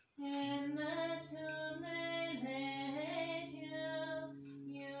 In that whom they laid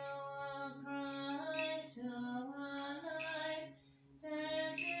you are Christ, who alive,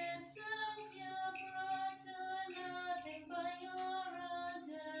 death itself you brought to nothing by your own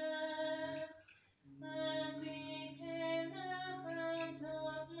death, and became the fount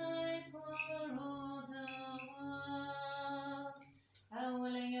of life for all the world. How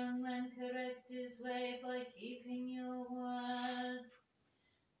will a young man correct his way by keeping your words?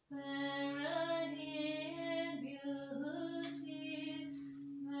 Verity and beauty,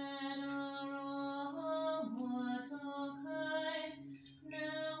 men are all mortal kind.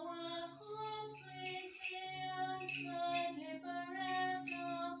 Now our hopes we see unsightly bereft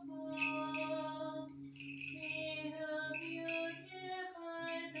of fall. He who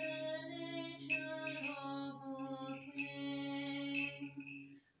beautified the nature of all things.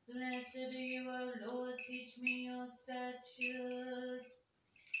 Blessed are you, O Lord, teach me your statutes.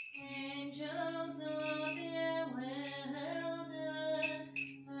 Angels of the well done,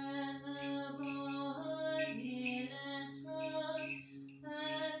 and the bodiless force,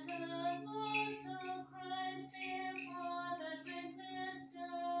 that apostle Christ before the witnessed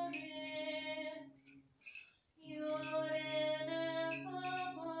of it. Your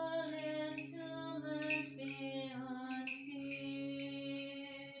ineffable instruments beyond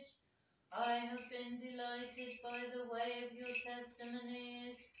speech. I have been delighted by the way of your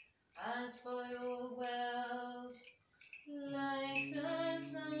testimonies, as by your wealth, like the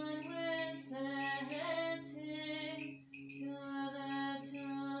sun when setting, to the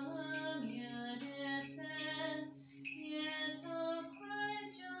tomb you descend, yet of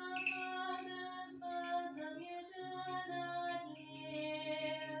Christ your Father's bosom you do not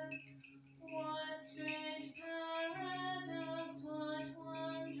leave. What strange paradox, what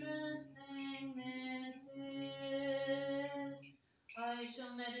wondrous thing this is! I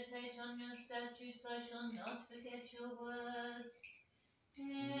shall meditate on your statutes, I shall not forget your words.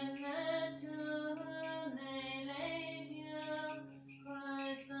 In the tomb they laid you,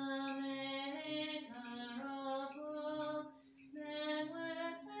 Christ the Maker of all. Then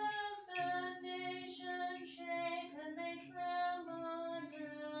were thousand nations shaken, they trembled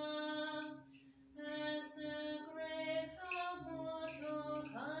down, as the graves of mortal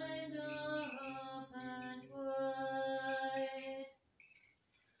kind are opened wide.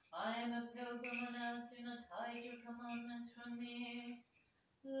 I am a pilgrim on earth, do not hide your commandments from me.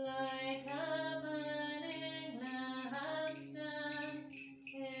 Like a burning lampstand,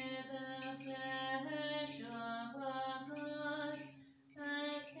 hear the flesh of a heart,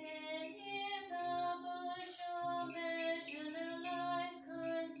 as beneath the bush of vision lies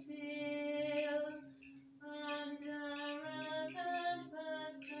concealed, under earth and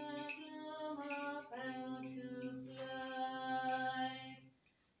past the gloom about to fly.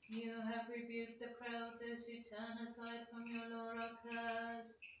 You have rebuked the proud, those who turn aside from your law are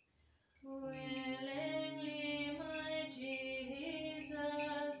cursed. Willingly, my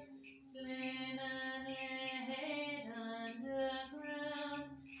Jesus, slain and laid underground,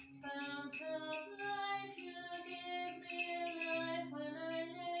 fount of life, you give me life when I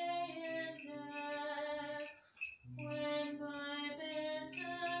lay in death, when by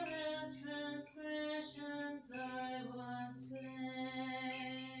bitterest transgressions I was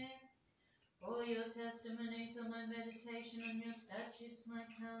slain. For your testimonies are my meditation, and your statutes my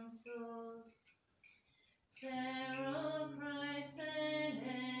counsels. There, O Christ, they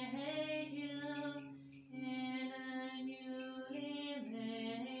laid you in a newly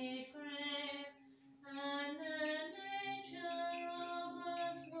made grave, and the nature of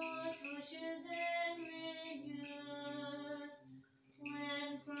us mortal should then renewed, when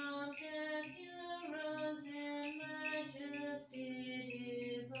from death you rose in majesty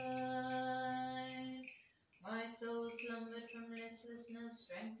divine. My soul slumbered from listlessness,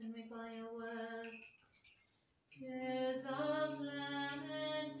 strengthen me by your words. Tears of lament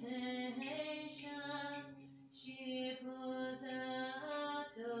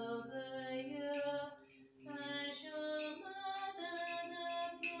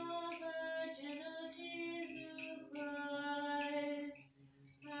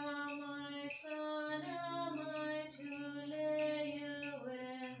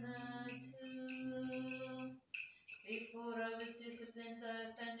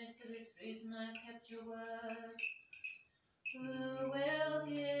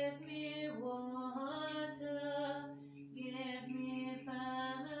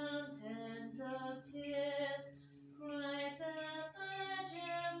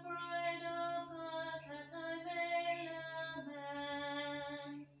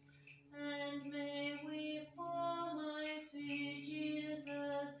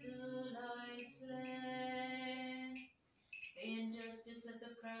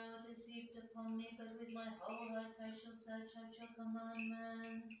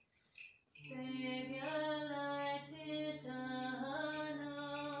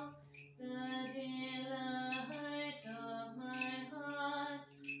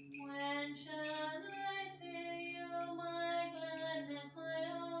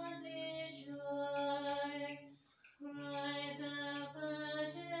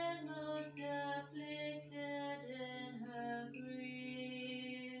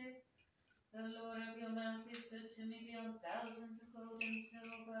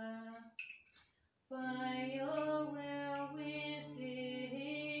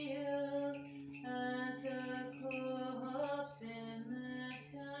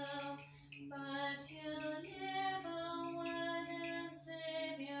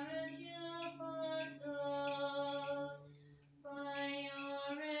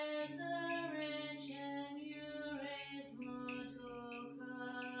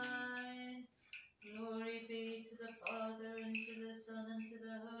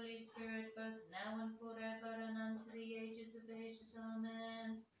Holy Spirit, both now and forever, and unto the ages of ages.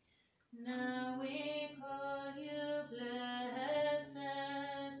 Amen. Now we call you blessed,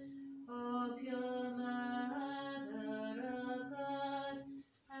 O pure Mother of God,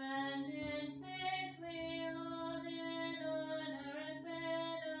 and in faith we hold in honor and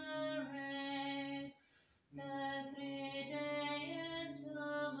venerate the 3-day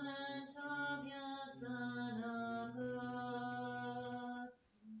atonement of your Son of God.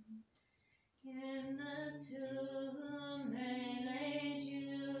 In the tomb they laid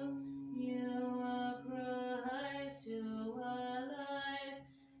you, you are Christ, you are life.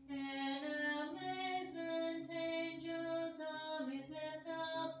 In amazement angels' armies lift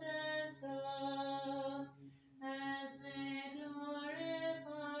up their song, as they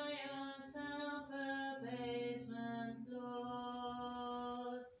glorify your self-abasement,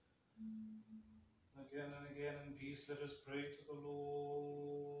 Lord. Again and again in peace let us pray to the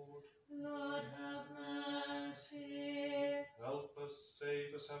Lord. Lord, have mercy. Help us,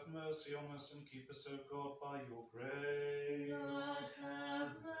 save us, have mercy on us, and keep us, O God, by your grace. Lord,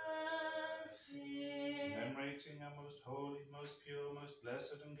 have mercy. Commemorating our most holy, most pure, most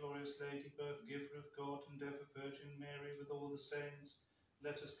blessed and glorious Lady, birth giver of God and ever Virgin Mary, with all the saints,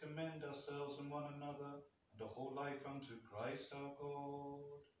 let us commend ourselves and one another, and a whole life unto Christ our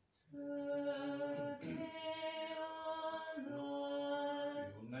God. To thee, O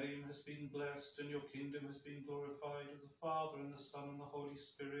Lord. Your name has been blessed, and your kingdom has been glorified, of the Father, and the Son, and the Holy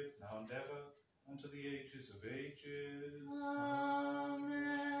Spirit, now and ever, unto the ages of ages.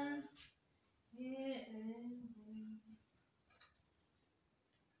 Amen.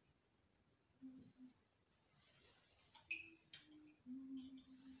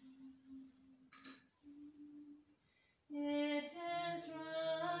 It is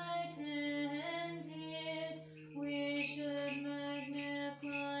right indeed, we should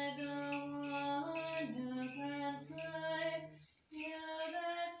magnify the one who grants life. You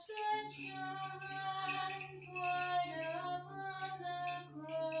that stretch your hands wide upon the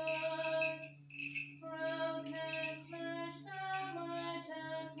cross, broke and smashed the might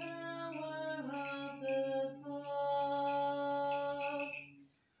and power of the foe.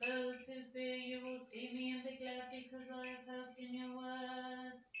 Blessed be, you will see me and be glad, because I have hoped in your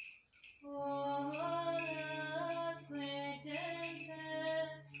words. Oh, earthquake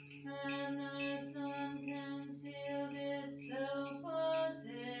and the sun concealed itself for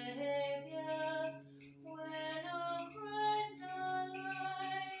Savior. When, O Christ, our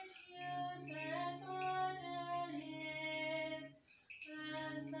light, you set forth anear,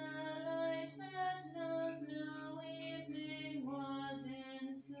 as the light that knows no evening was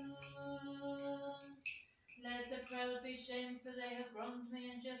in tune. Let the proud be shamed, for they have wronged me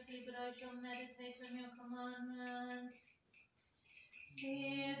unjustly, but I shall meditate on your commandments.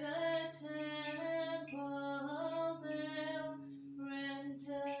 See the temple veil rent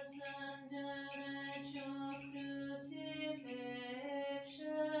asunder at your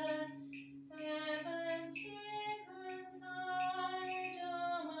crucifixion. Heavens be consigned, O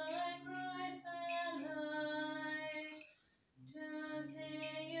my Christ and light, to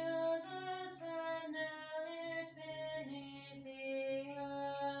see you thus annihilate beneath the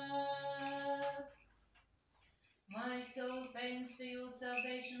earth. My soul faints for your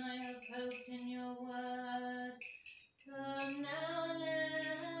salvation, I have hoped in your word. Come now,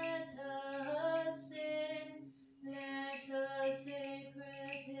 let us sing. Let us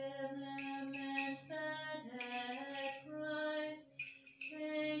sacred hymn lament the dead Christ,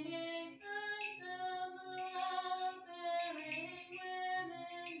 singing as the love-bearing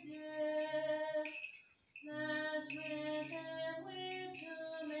women did, that with them we too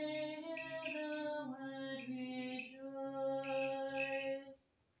may hear the word rejoice.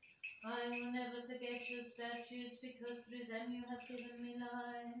 I will never forget your statutes, because through them you have given me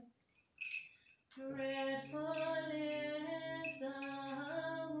life. Dreadful is the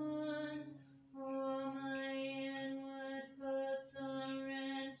wound, all my inward parts are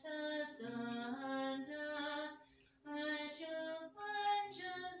rent asunder. I shall find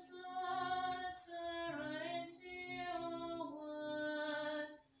your slaughter, I see your word.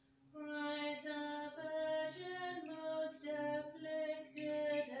 Right, the Virgin most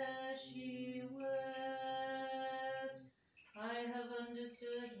afflicted as she wept. I have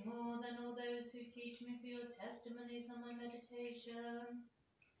understood more than all those who teach me, for your testimonies are my meditation.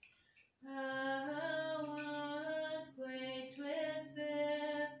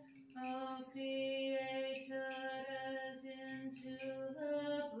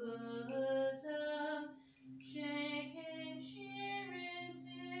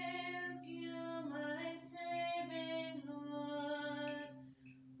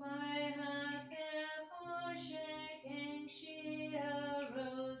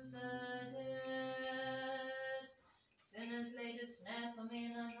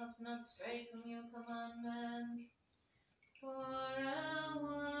 not stray from your commandments. For a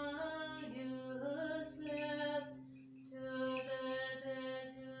while you slept, to the dead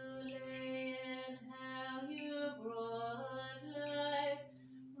to lay in hell you brought life,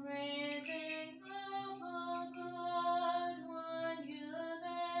 raising up a good one you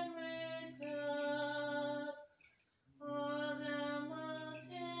then raised up. For the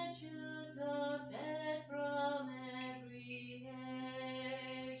multitudes of dead from every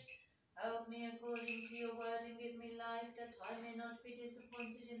age, help me according to your word and give me life, that I may not be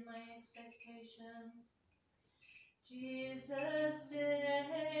disappointed in my expectation. Jesus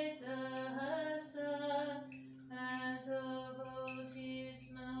stayed the sun, as of old he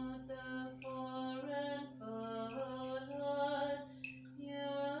smote the foreign foot. You,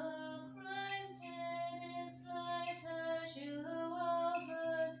 Christ, in its light as you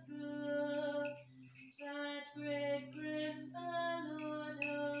overthrew that great prince, the Lord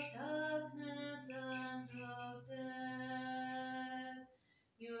of darkness and of death.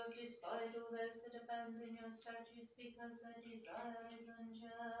 You have despised all those that abandon your statutes, because their desire is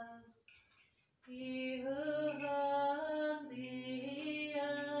unjust. He who hung the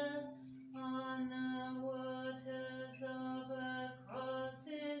earth on the waters of a cross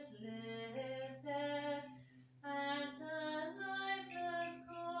is lifted, as a lifeless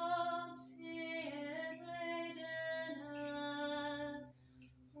corpse he is laid in earth,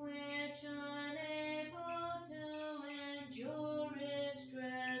 which unable to endure it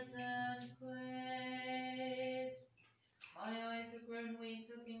dreads and quakes. My eyes have grown weak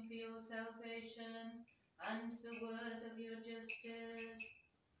looking for your salvation and the word of your justice.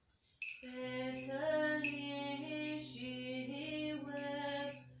 Bitterly she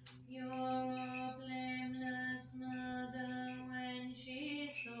wept, your blameless mother, when she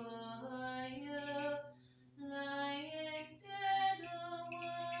saw you lying dead, or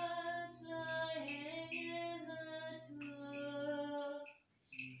what, lying in the tomb.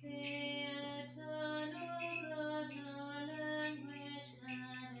 The eternal God, no language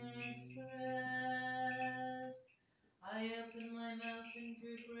can express. I opened my mouth and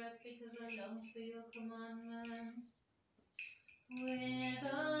drew breath, because I longed for your commandments. With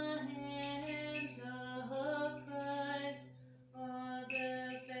the hymns of Christ, all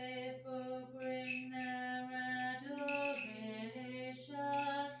the faithful bring their adoration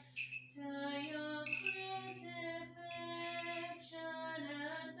to your crucifixion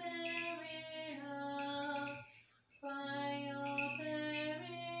and burial. By your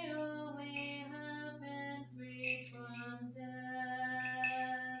burial we have been freed from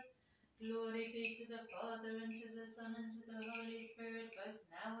death. Glory be to the Father, and to the Son, and to the Holy Spirit, both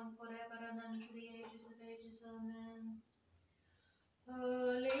now and forever, and unto the ages of ages. Amen.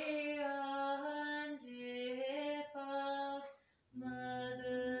 Holy and devout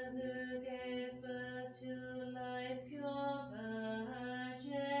Mother, who gave birth to life, pure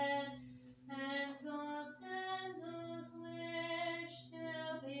Virgin, and saw scandals which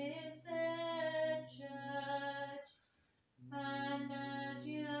still beset Church, and as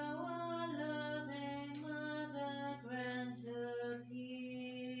you are loving Mother, grant her peace.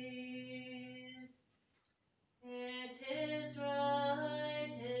 It is right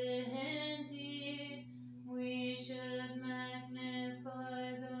indeed we should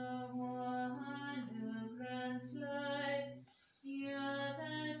magnify the one who grants life. You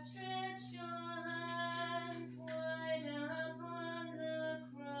that stretched your hands wide upon the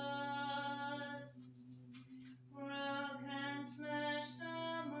cross, broke and smashed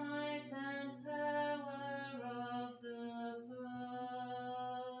the might and power of the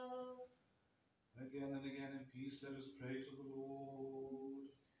foe. Again and again in peace let us pray to the Lord.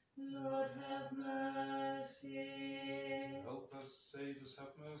 Lord, have mercy. Help us, save us, have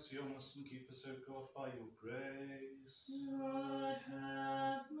mercy on us, and keep us, O God, by your grace. Lord,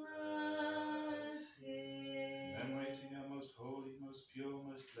 have mercy. Commemorating our most holy, most pure,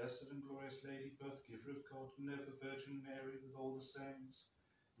 most blessed and glorious Lady, birth giver of God, and ever Virgin Mary, with all the saints,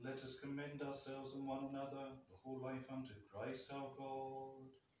 let us commend ourselves and one another, the whole life unto Christ our God.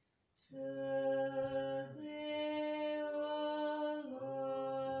 To thee, O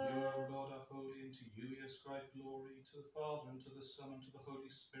Lord. You, O God, are holy, and to you we ascribe glory, to the Father, and to the Son, and to the Holy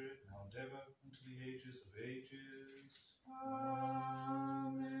Spirit, now and ever, and to the ages of ages.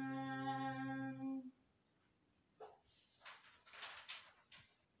 Amen.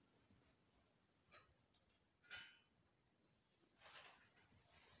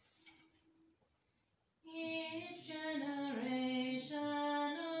 Each generation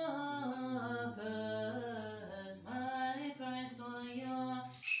offers, my Christ, for your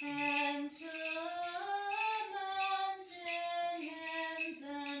entombment in hands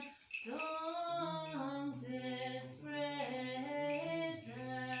and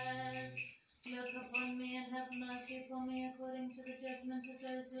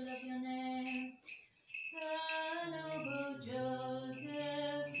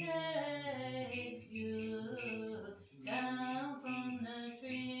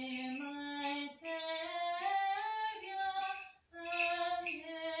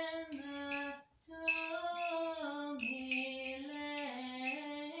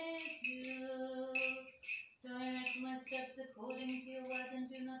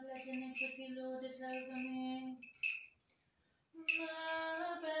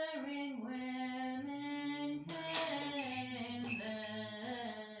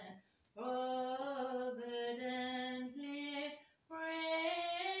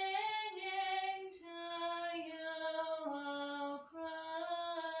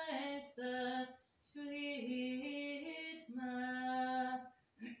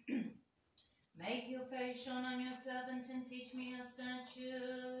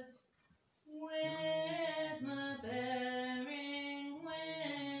statutes. Word-bearing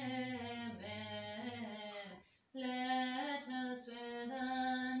women, let us with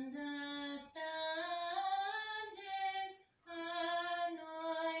understanding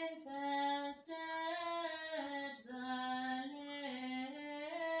anoint and stead the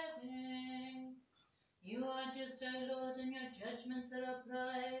living. You are just, O Lord, and your judgments are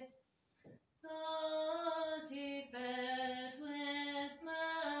upright. Those he fed with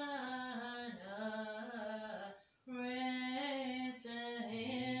manna, raised the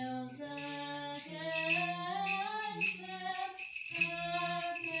hills against them,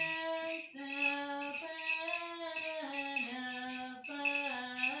 against the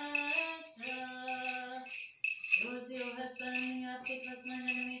benefactor. Your zeal has burned me up because mine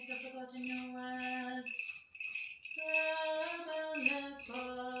enemies have forgotten your words. The boundless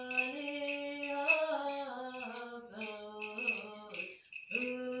folly of those who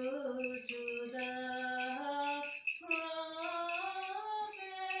to the prophets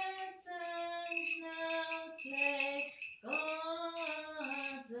and now slay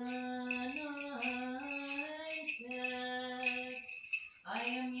God's anointed. I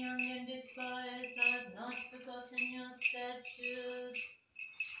am young and despised, I have not forgotten your statutes.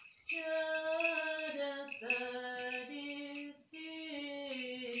 Judas the deceiver,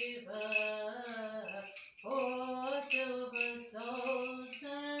 for silver sold the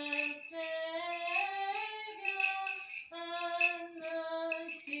Savior, and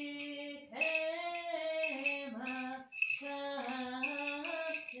thus became a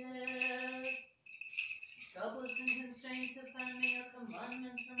captive. Troubles and constraints have found me, your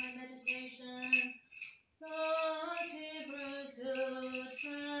commandments are my meditation. Those Hebrews who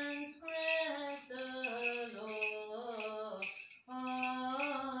transgress the law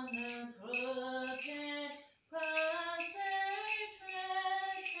on the crooked path they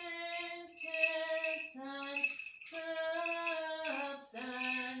tread, pits and traps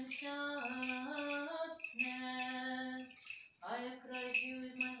and sharp snares. I have cried to you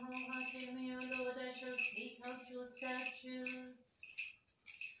with my whole heart, hear me, O Lord, I shall seek out your statutes.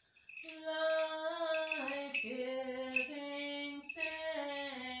 Life-giving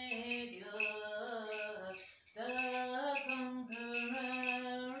Savior, the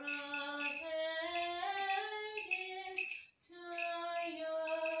conqueror of Hades, to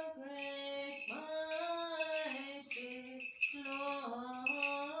your great mighty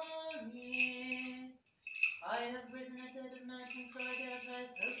glory. I have risen at dead of night and cried out, I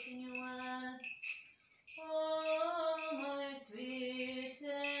have hoped in your word. Oh, my sweetest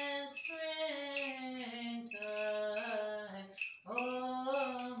springtime,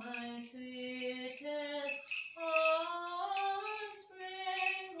 oh, my sweetest offspring,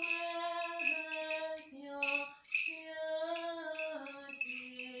 where has your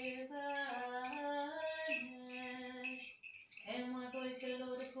beauty vanished? And my voice, O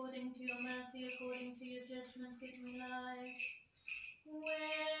Lord, according to your mercy, according to your judgment, give me life.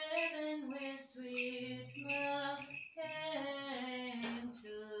 Women with sweet mouth came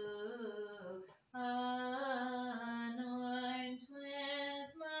to anoint with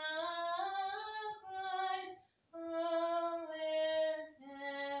myrrh Christ, who is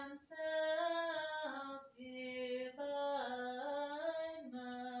himself divine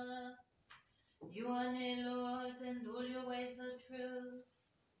myrrh. You are near, Lord, and all your ways are true.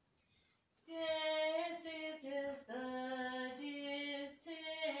 Deceived is the deceiver,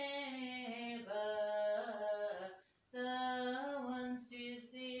 the once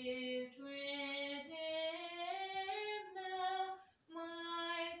deceived redeemed now,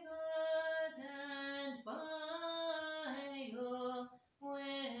 my God, and by your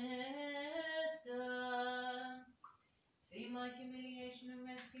wisdom. See my humiliation and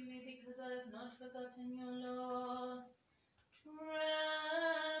rescue me, because I have not forgotten your law.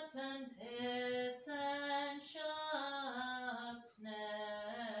 Traps and pits and sharp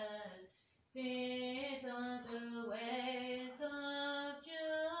snares, these are the ways of Judas,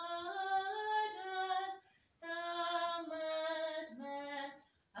 the madman,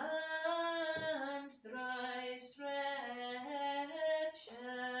 and thrice wretched.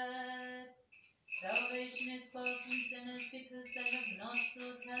 Salvation is far from sinners, because they have not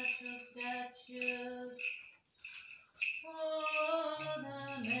sought out your statutes. Oh,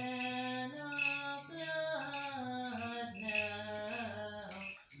 the men of blood now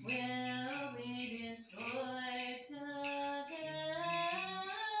will be destroyed together.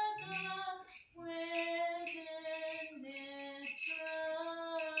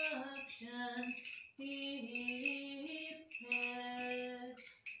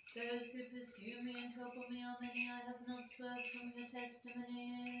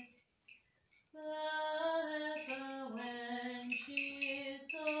 testimonies. Forever when she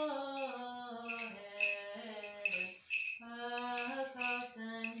saw heaven, above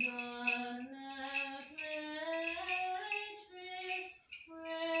and on that retreat,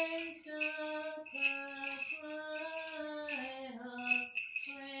 raised up a cry of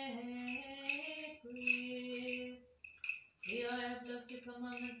great grief. See, I have loved your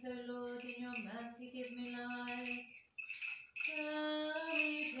commandments, O Lord, in your mercy give me life. The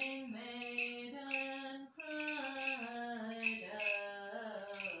weeping maiden cried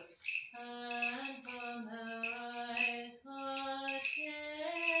out, and from her eyes hot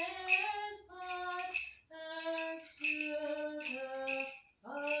tears poured, as through her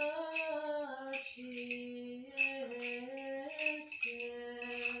heart she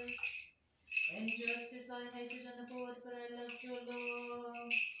tears. Injustice I hated and abhorred, but I loved your law.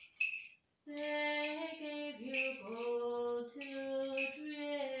 They gave you gold to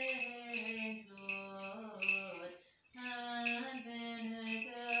drink, Lord, and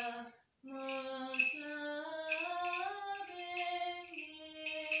vinegar most loving the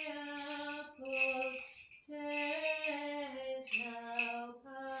apples. Taste how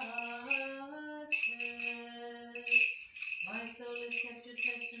passes. My soul has kept your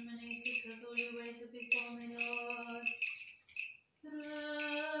testimonies, because all your ways are before me, Lord.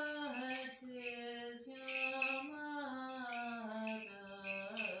 That is your mother,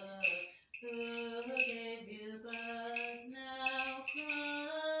 who gave you birth, now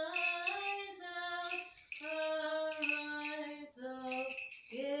cries out, arise, O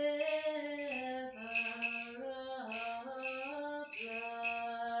giver of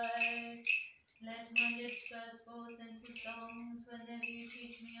life. Let my lips burst forth into songs whenever you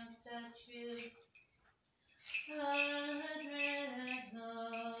teach me your statutes. I dread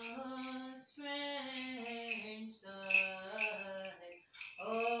no strange sight. O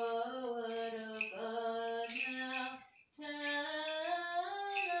word of God, now tell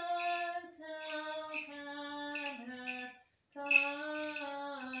us how can her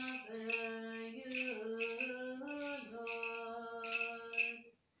cover you, Lord.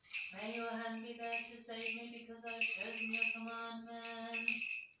 May your hand be there to save me, because I've chosen your commandments.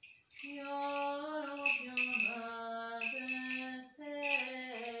 You're mother,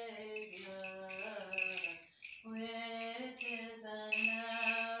 Savior, witches and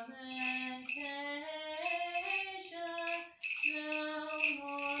lamentation, now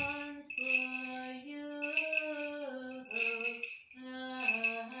mourns for you,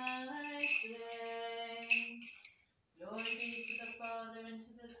 I say. Glory be to the Father, and to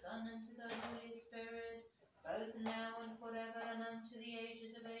the Son, and to the Holy Spirit, both now and forever, and unto the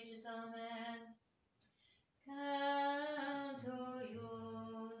ages of ages. Amen. Count all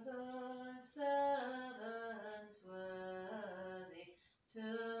your servants worthy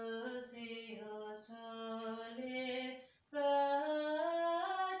to see your holy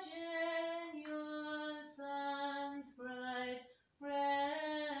Virgin, your Son's bride,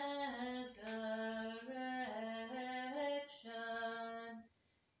 resurrection.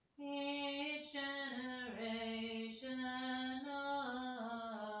 Each generation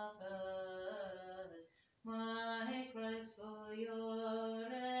offers my Christ for your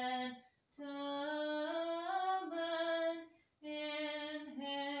atonement in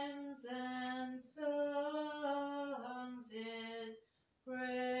hymns and songs its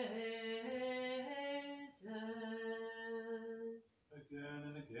praises. Again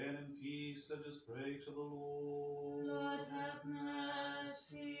and again in peace let us pray to the Lord. Lord, have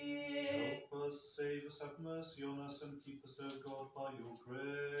mercy. Help us, save us, have mercy on us, and keep us, O God, by your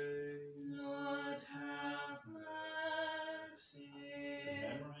grace. Lord, have mercy.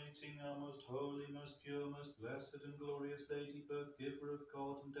 Commemorating our most holy, most pure, most blessed and glorious Lady, both giver of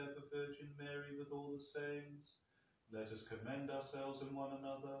God and ever Virgin Mary, with all the saints, let us commend ourselves and one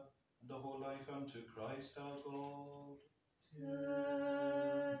another, and the whole life unto Christ our God. To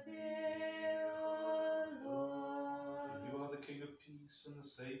thee, O For Lord. you are the King of peace and the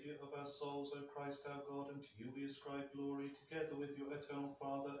Saviour of our souls, O Christ our God, and to you we ascribe glory, together with your eternal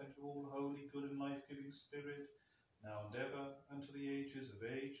Father, and all holy, good, and life-giving Spirit, now and ever, and to the ages of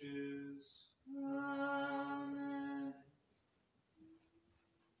ages. Amen.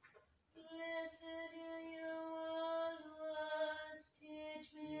 Blessed are you, O Lord, teach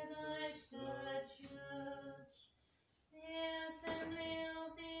me thy statutes. The assembly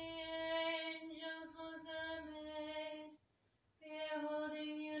of the angels was amazed,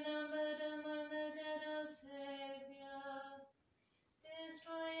 beholding you numbered among the dead, O Saviour,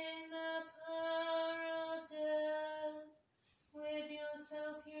 destroying the power of death. With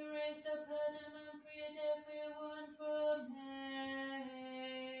yourself you raised up Adam and freed everyone from hell.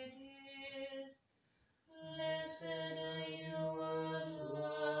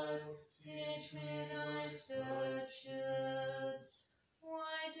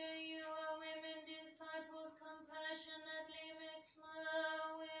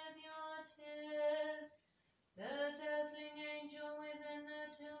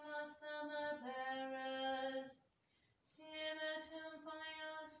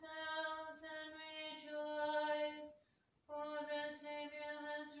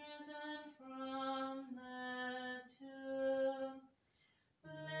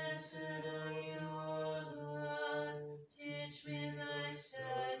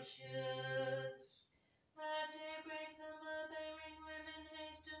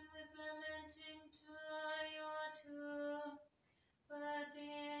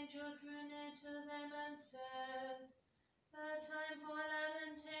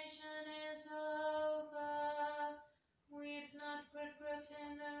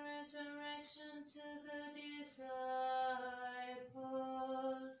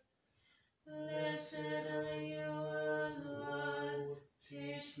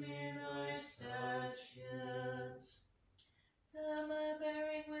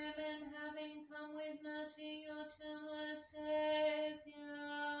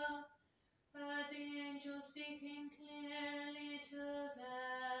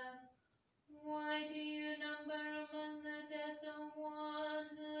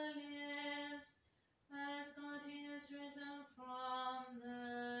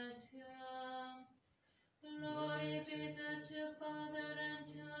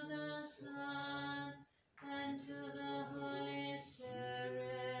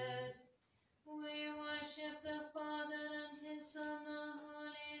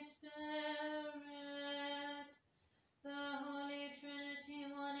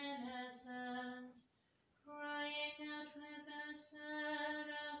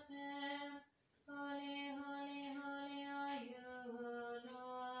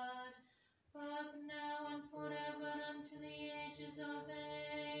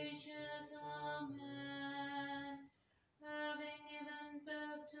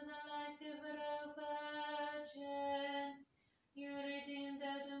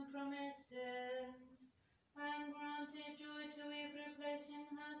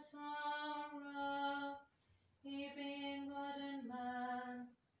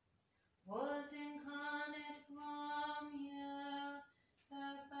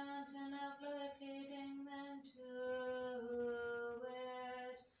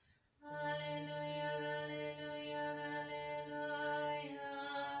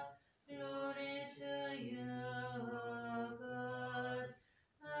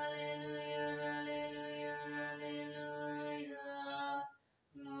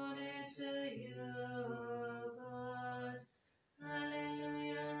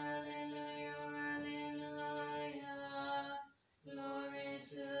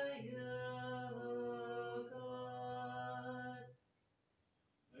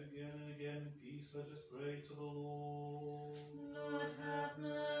 Let us pray to the Lord. Lord, have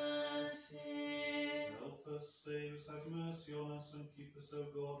mercy. Help us, save us, have mercy on us, and keep us, O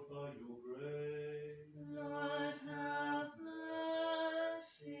God, by your grace. Lord, have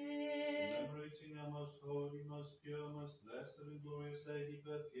mercy. Commemorating our most holy, most pure, most blessed and glorious Lady,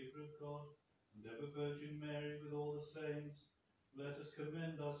 birth giver of God, and ever Virgin Mary, with all the saints, let us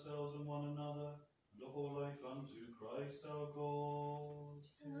commend ourselves and one another, and the whole life unto Christ our God.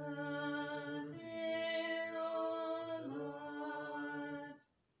 To thee, O Lord.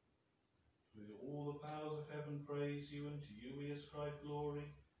 With all the powers of heaven praise you, and to you we ascribe glory,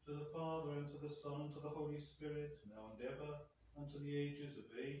 to the Father, and to the Son, and to the Holy Spirit, now and ever, unto the ages of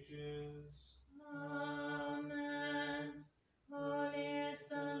ages. Amen. Holy is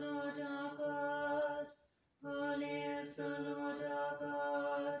the Lord our God. Holy is the Lord our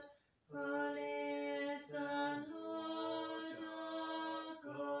God. Holy is the Lord our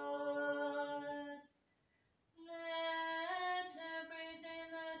God. Let everything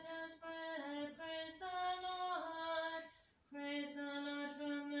that has breath praise the Lord. Praise the Lord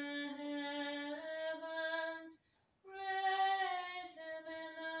from the heavens. Praise him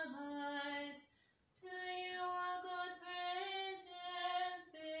in the heights. To you, our God, praise is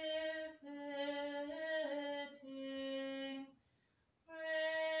befitting.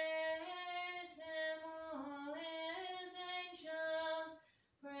 Praise him, all his angels.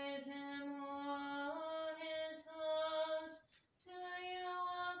 Praise him, all his hosts. To you,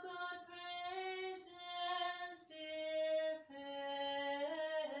 our God, praise is befitting.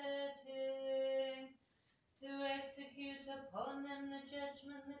 To execute upon them the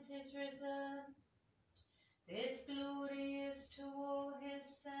judgment that is reserved. This glory is to all his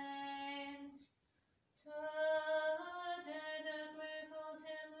saints. Today the grave holds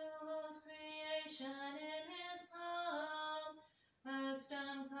him who holds creation in his palm. A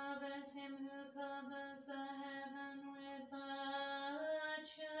stone covers him who covers the heaven with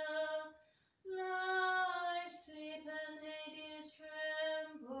virtue. Life, sleep, and Hades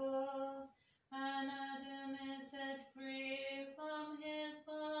trembles, and Adam is set free from his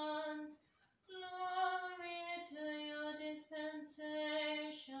bonds. Glory to your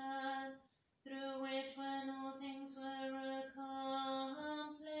dispensation, through which, when all things were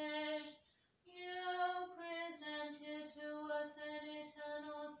accomplished, you presented to us an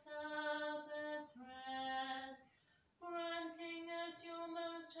eternal Sabbath rest, granting us your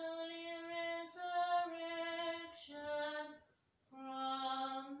most holy resurrection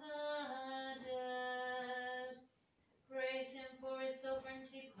from the dead. Praise him for his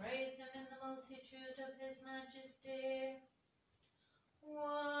sovereignty, praise him in the multitude of his majesty.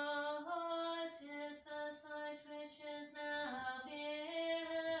 What is the sight which is now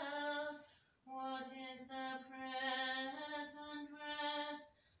beheld? What is the present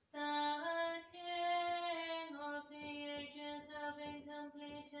rest? The King of the ages, having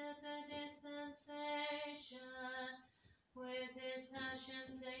completed the dispensation, with his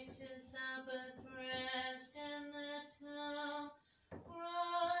passion takes his Sabbath rest in the tomb,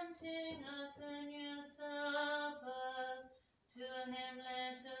 granting us a new Sabbath. To him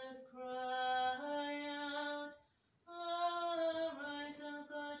let us cry out. Arise, O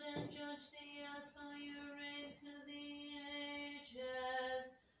God, and judge the earth, for you reign to the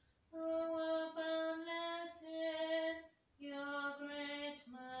ages. Who are boundless in your great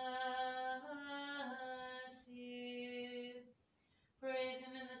mercy. Praise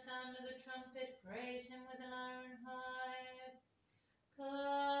him in the sound of the trumpet,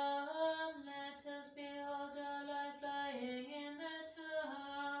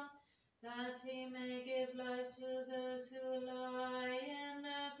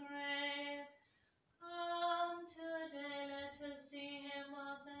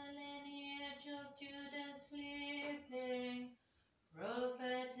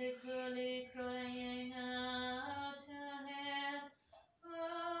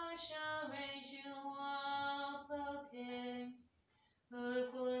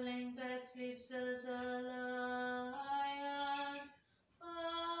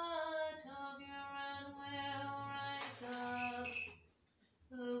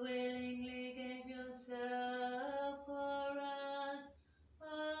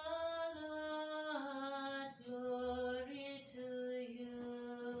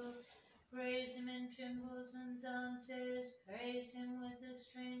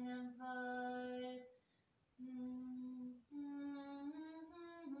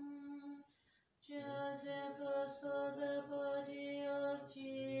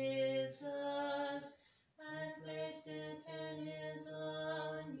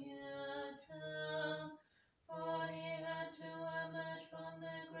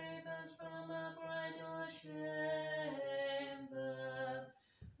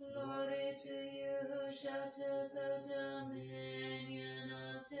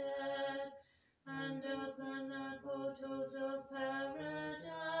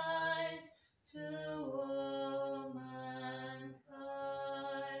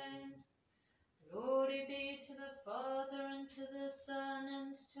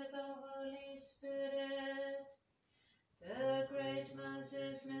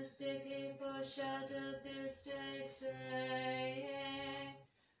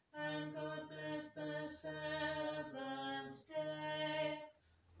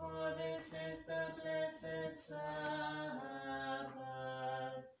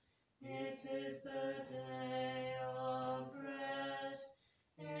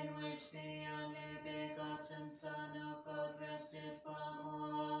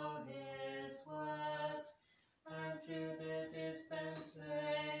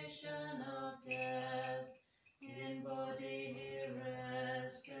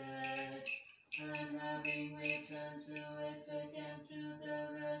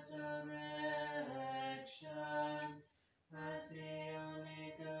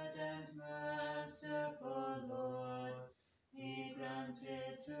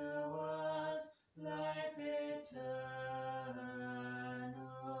 to us life eternal,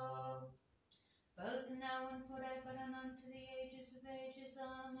 both now and forever and unto the ages of ages.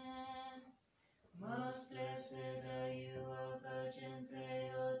 Amen. Most blessed are you, O Virgin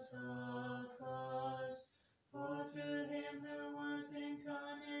Theotokos, for through him who was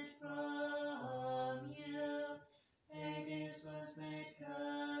incarnate from you, Hades was made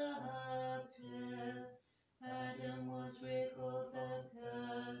captive, Adam was recalled, the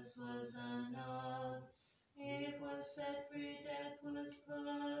curse was annulled, Eve was set free, death was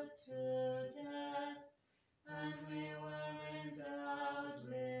put to death, and we were endowed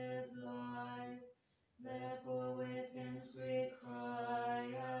with life. Therefore with hymns we cry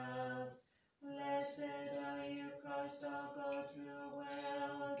out, Blessed are you, Christ our God, who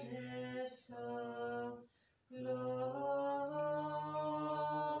willed it so. Glory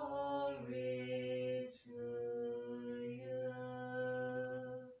to you.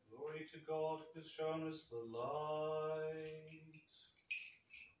 Glory to God who has shown us the light.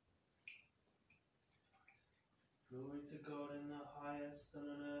 Glory to God in the highest, and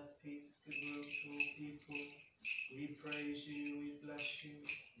on earth peace, goodwill to all people. We praise you, we bless you,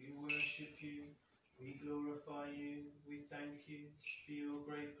 we worship you, we glorify you, we thank you for your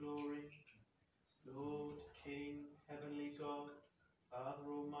great glory. Lord, King, Heavenly God, Father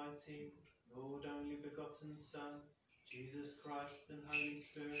Almighty, Lord only begotten Son, Jesus Christ and Holy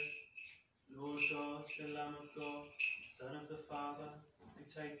Spirit, Lord God, the Lamb of God, Son of the Father, who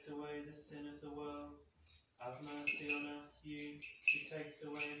takes away the sin of the world, have mercy on us, you who takes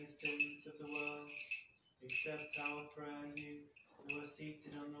away the sins of the world. Accept our prayer, you who are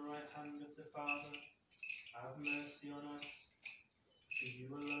seated on the right hand of the Father. Have mercy on us, for you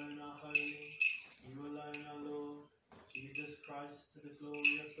alone are holy, you alone are Lord, Jesus Christ, to the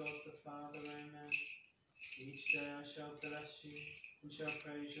glory of God the Father. Amen. Each day I shall bless you, and shall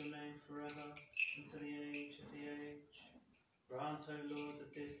praise your name forever, unto the age of the age. Grant, O Lord,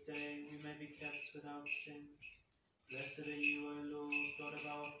 that this day we may be kept without sin. Blessed are you, O Lord, God of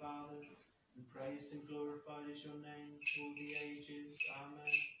our fathers, and praised and glorified is your name to all the ages.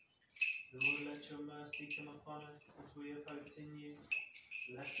 Amen. Lord, let your mercy come upon us as we have hoped in you.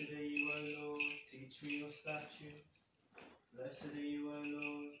 Blessed are you, O Lord, teach me your statutes. Blessed are you, O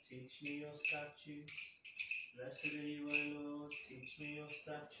Lord, teach me your statutes. Blessed are you, O Lord, teach me your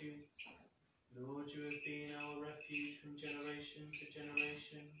statutes. Lord, you have been our refuge from generation to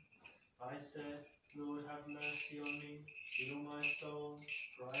generation. I said, Lord, have mercy on me, heal my soul,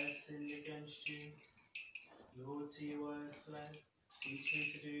 for I have sinned against you. Lord, to you I have fled, teach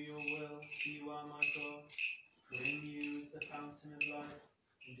me to do your will, for you are my God. For in you is the fountain of life,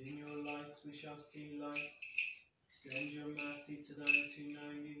 and in your light we shall see light. Extend your mercy to those who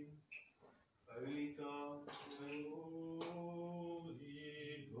know you. Holy God, Holy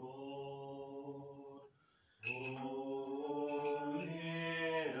God, holy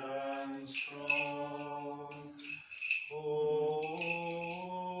and strong, holy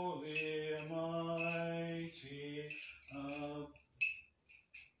and mighty, holy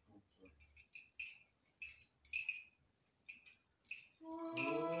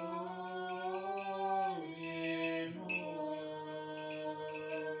Lord,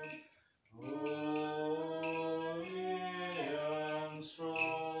 holy and strong,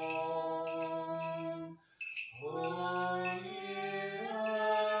 holy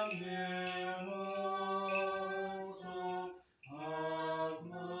and immortal, have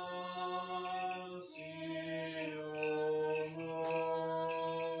mercy on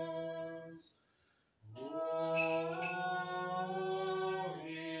us. Holy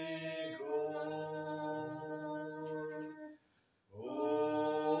God,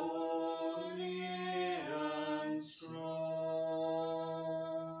 holy and strong,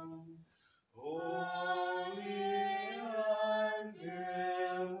 holy and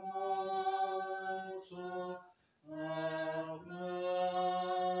immortal, have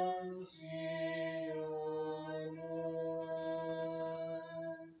mercy on us.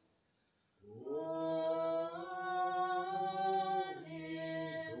 Holy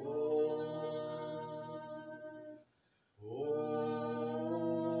God,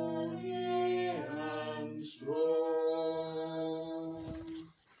 holy and strong,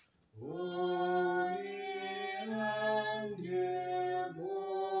 holy and immortal,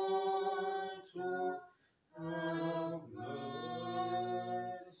 have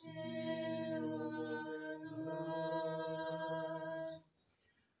mercy on us.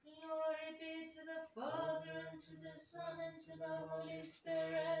 Glory be to the Father, and to the Son, and to the Holy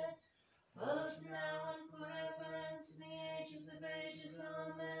Spirit, both now and forever, and to the ages of ages.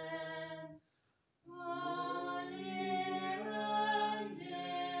 Amen. Holy and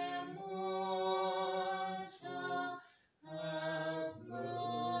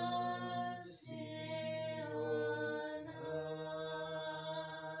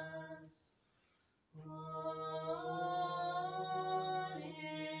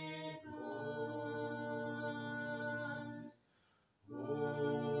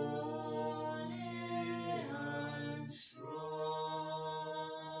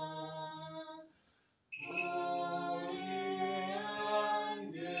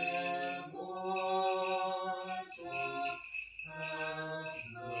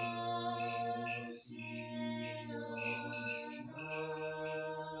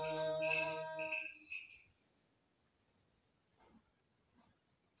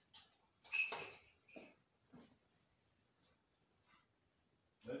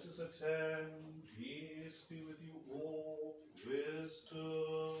Let us attend. Peace be with you all.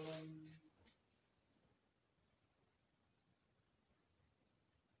 Wisdom.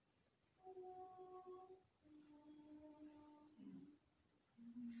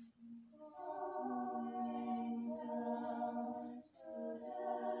 Going down to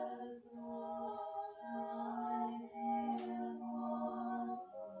death, all I fear was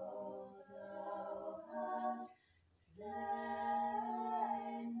what thou hast slain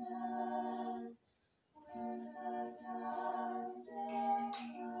death, when thou hast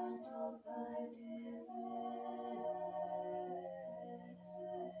lingered of thy divinity.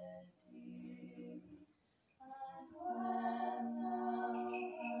 And when thou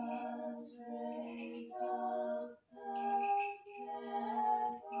hast raised up the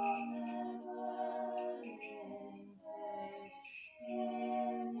dead from their dwelling place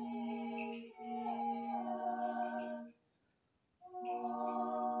beneath the earth,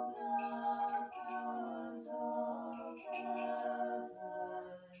 all the powers of heaven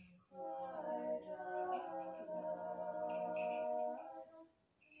cried aloud.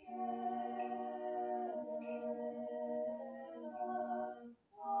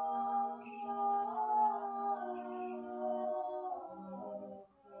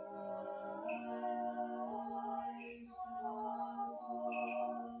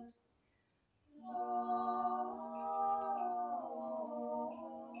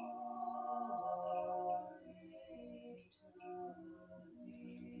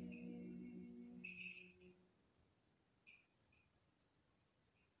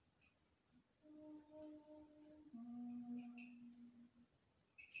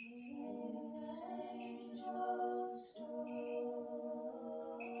 Angels stood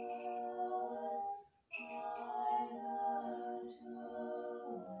by the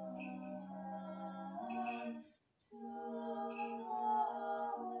tomb, and to the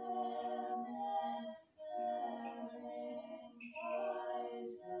women bearing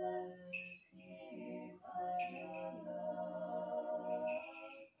spices he cried aloud.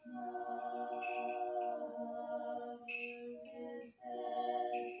 Love is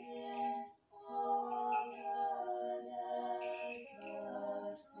dead in order dead,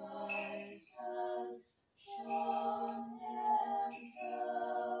 but Christ has shown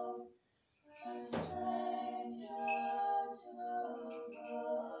himself a stranger to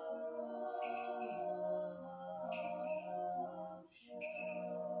corruption.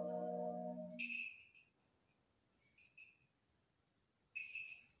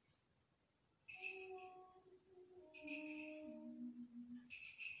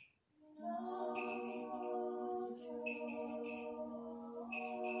 Now,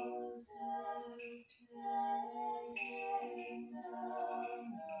 Joseph, taking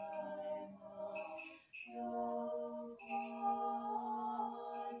down thy most pure body,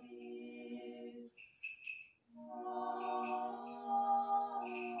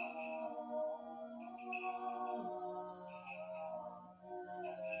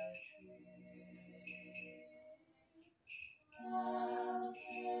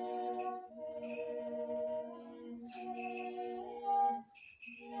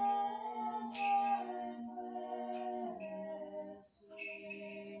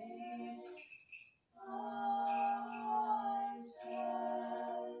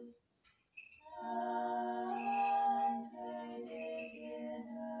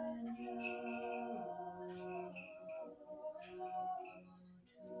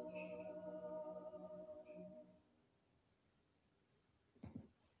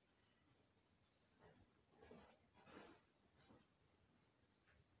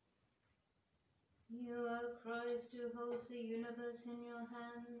 You, O Christ, who holds the universe in your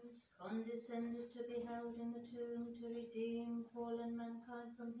hands, condescended to be held in the tomb to redeem fallen mankind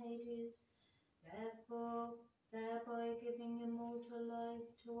from Hades, therefore, thereby giving immortal life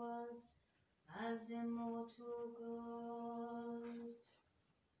to us as immortal God.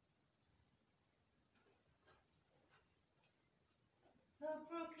 The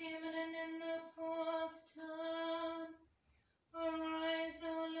proclaiming in the fourth term. Arise,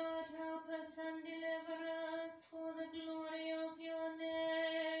 O Lord, help us and deliver us for the glory of your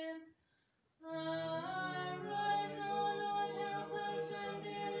name. Arise, O Lord, help us and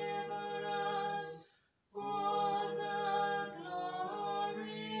deliver us for the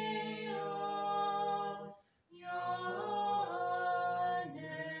glory of your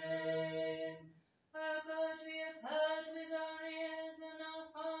name. O God, we have heard with our ears and our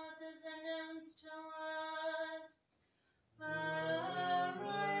fathers announced to us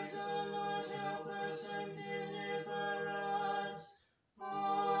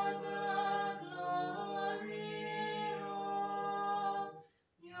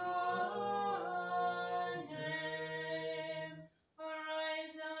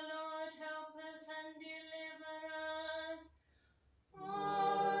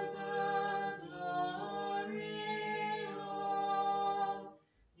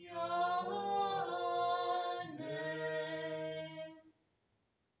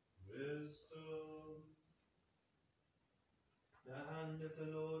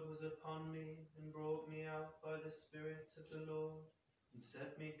upon me and brought me out by the Spirit of the Lord, and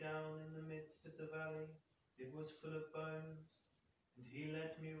set me down in the midst of the valley. It was full of bones, and he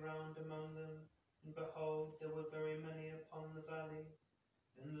led me round among them, and behold, there were very many upon the valley,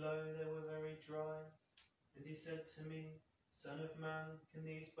 and lo, they were very dry. And he said to me, Son of man, can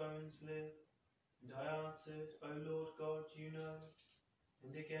these bones live? And I answered, O Lord God, you know.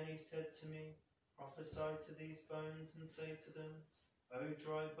 And again he said to me, Prophesy to these bones, and say to them, O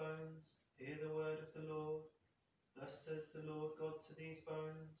dry bones, hear the word of the Lord. Thus says the Lord God to these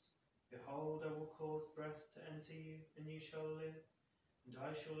bones, Behold, I will cause breath to enter you, and you shall live. And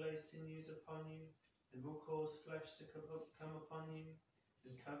I shall lay sinews upon you, and will cause flesh to come upon you,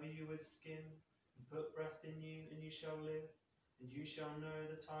 and cover you with skin, and put breath in you, and you shall live, and you shall know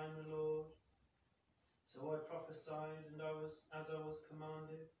the time the Lord. So I prophesied, and as I was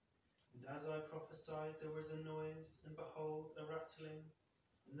commanded. And as I prophesied, there was a noise, and behold, a rattling,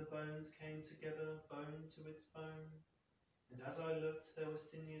 and the bones came together, bone to its bone. And as I looked, there were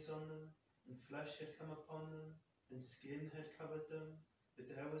sinews on them, and flesh had come upon them, and skin had covered them, but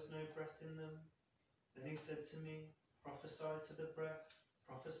there was no breath in them. Then he said to me, Prophesy to the breath,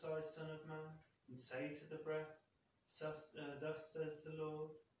 prophesy, Son of man, and say to the breath, Thus says the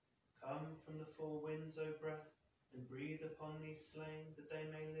Lord, Come from the four winds, O breath, and breathe upon these slain, that they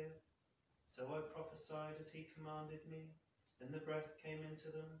may live. So I prophesied as he commanded me, and the breath came into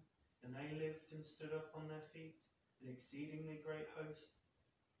them, and they lived and stood up on their feet, an exceedingly great host.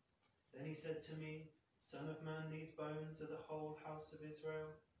 Then he said to me, Son of man, these bones are the whole house of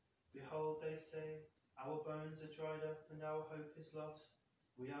Israel. Behold, they say, Our bones are dried up, and our hope is lost.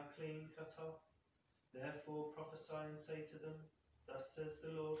 We are clean cut off. Therefore prophesy and say to them, Thus says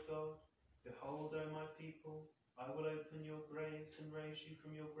the Lord God, Behold, O my people, I will open your graves and raise you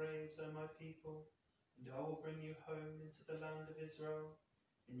from your graves, O my people, and I will bring you home into the land of Israel.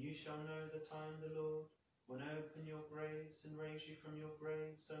 And you shall know the time the Lord, when I open your graves and raise you from your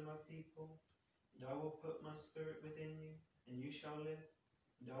graves, O my people, and I will put my spirit within you, and you shall live,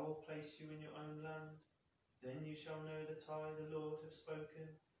 and I will place you in your own land. Then you shall know that I, the Lord, have spoken,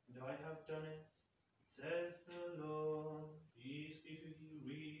 and I have done it, says the Lord. Peace be to he who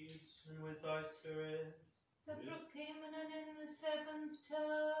reads. And with thy spirit, The proclaiming in the seventh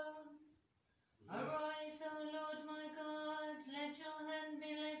term. Arise, O Lord my God, let your hand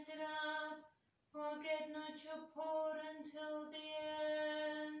be lifted up. Forget not your poor until the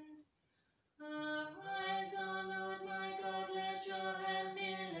end. Arise, O Lord my God, let your hand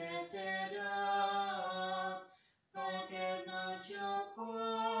be lifted up. Forget not your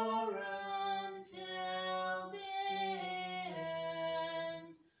poor until the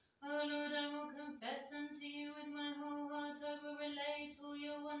end. O Lord, I will confess unto you with my whole heart. I will relate all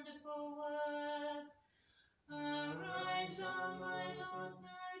your wonderful works. Arise, O my Lord,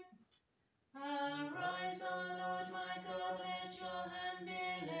 Arise, O Lord my God, let your hand be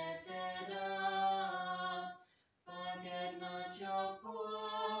lifted up. Forget not your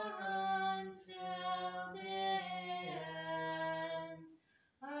poor until the end.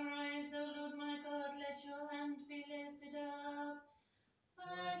 Arise, O Lord my God, let your hand be lifted up.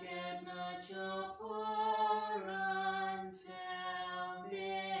 Forget not your poor until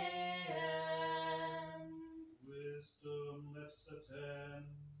the end. Wisdom, let us attend.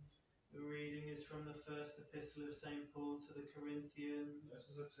 The reading is from the first epistle of St. Paul to the Corinthians. Let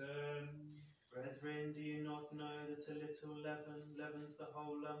us attend. Brethren, do you not know that a little leaven leavens the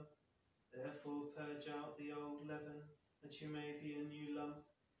whole lump? Therefore purge out the old leaven, that you may be a new lump,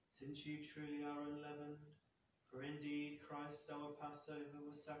 since you truly are unleavened. For indeed Christ our Passover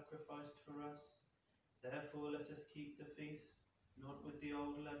was sacrificed for us. Therefore let us keep the feast, not with the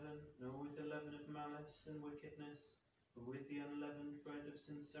old leaven, nor with the leaven of malice and wickedness, but with the unleavened bread of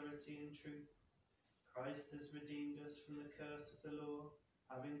sincerity and truth. Christ has redeemed us from the curse of the law,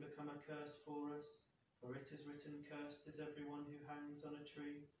 having become a curse for us. For it is written, Cursed is everyone who hangs on a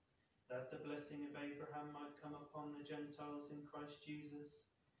tree, that the blessing of Abraham might come upon the Gentiles in Christ Jesus,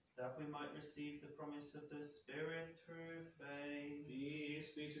 that we might receive the promise of the Spirit through faith.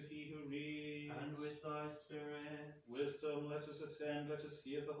 Peace be to he who reads. And with thy spirit. Wisdom, let us attend. Let us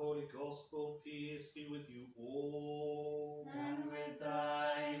hear the Holy Gospel. Peace be with you all. And with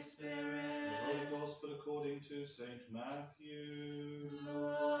thy spirit. The Holy Gospel according to St. Matthew.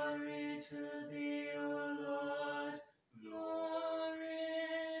 Glory to thee, O Lord.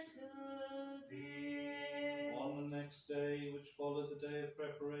 Glory to thee. On the next day, which followed the day of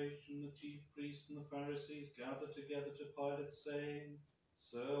preparation, the chief priests and the Pharisees gathered together to Pilate, saying,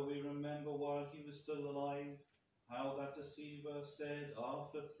 Sir, we remember while he was still alive, how that deceiver said,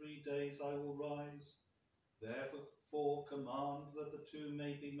 After 3 days I will rise. 4 command that the tomb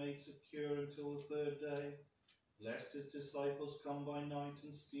may be made secure until the 3rd day, lest his disciples come by night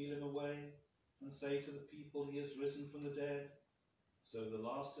and steal him away, and say to the people, he has risen from the dead. So the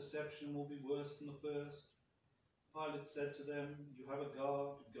last deception will be worse than the first. Pilate said to them, you have a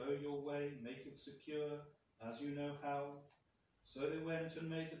guard, go your way, make it secure, as you know how. So they went and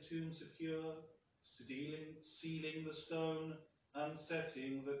made the tomb secure, sealing the stone, and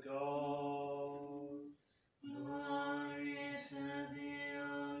setting the guard. Glory to thee, O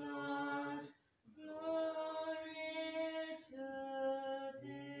Lord, glory to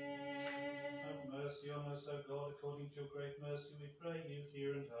thee. Have mercy on us, O God, according to your great mercy, we pray you,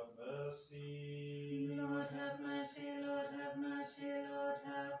 hear and have mercy. Lord have mercy, Lord have mercy, Lord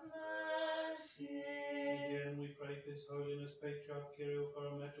have mercy. Again, we pray for His Holiness Patriarch Kirill, for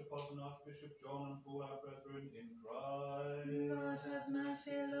our Metropolitan Archbishop John, and for our brethren in Christ. Lord have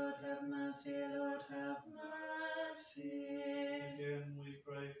mercy, Lord have mercy, Lord have mercy. Again, we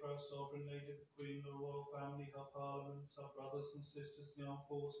pray for our Sovereign Lady, the Queen, the Royal Family, her Parliaments, our brothers and sisters in the armed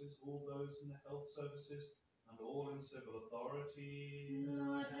forces, all those in the health services, and all in civil authority.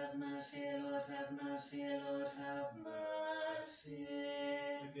 Lord have mercy, Lord have mercy, Lord have mercy.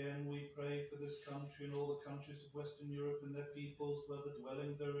 Again, we pray for this country and all the countries of Western Europe and their peoples, whether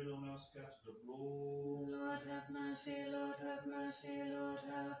dwelling therein or now scattered abroad. Lord have mercy, Lord have mercy, Lord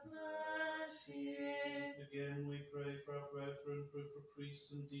have mercy. Again, we pray for our brethren, for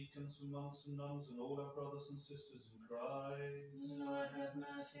priests and deacons, for monks and nuns, and all our brothers and sisters in Christ. Lord have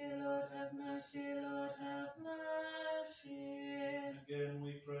mercy, Lord have mercy, Lord have mercy. Again,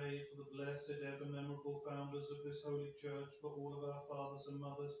 we pray for the blessed, ever memorable founders of this holy church, for all of our fathers and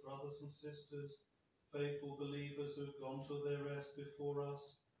mothers, brothers and sisters, faithful believers who have gone to their rest before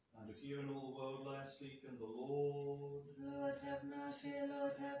us, and who here in all the world lie asleep in the Lord. Lord have mercy,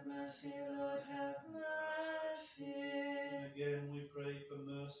 Lord have mercy, Lord have mercy. Again, we pray for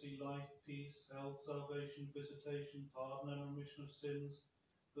mercy, life, peace, health, salvation, visitation, pardon and remission of sins,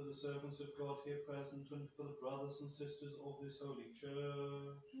 for the servants of God here present, and for the brothers and sisters of this holy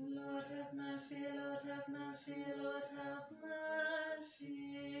church. Lord have mercy, Lord have mercy, Lord have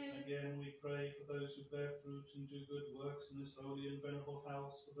mercy. Again, we pray for those who bear fruit and do good works in this holy and venerable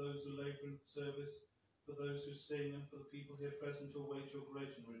house, for those who labour in service, for those who sing, and for the people here present who await your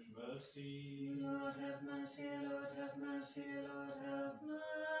great and rich mercy. Lord have mercy, Lord have mercy, Lord have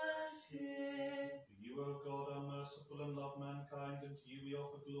mercy. For you, O God, are merciful and love mankind, and to you we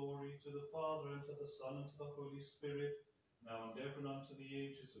offer glory, to the Father, and to the Son, and to the Holy Spirit, now and ever, and unto the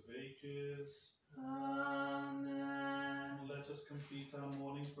ages of ages. Amen. Let us complete our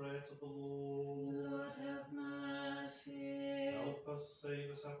morning prayer to the Lord. Lord have mercy. Help us,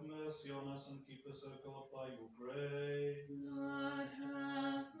 save us, have mercy on us, and keep us, O God, by your grace. Lord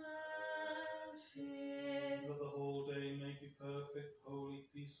have mercy. That the whole day may be perfect, holy,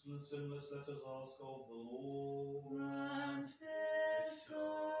 peaceful, and sinless, let us ask of the Lord. Grant this, O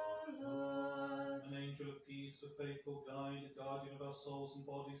Lord. An angel of peace, a faithful guide, a guardian of our souls and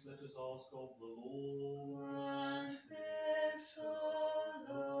bodies, let us ask of the Lord. Grant this, O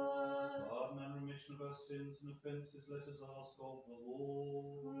Lord. Pardon and remission of our sins and offences, let us ask of the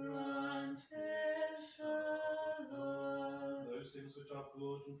Lord. Grant this, O Lord. Those things which are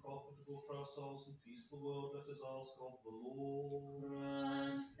good and profitable for our souls and peace of the world, let us ask of the Lord.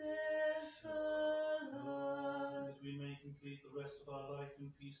 Grant this, O Lord. That we may complete the rest of our life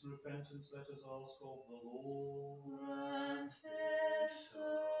in peace and repentance, let us ask of the Lord. Grant this, O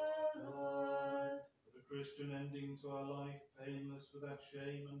Lord. For the Christian ending to our life, painless, without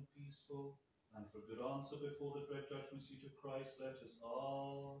shame, and peaceful, and for good answer before the dread judgment seat of Christ, let us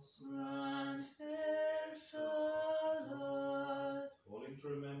ask. Grant this, O Lord. Calling to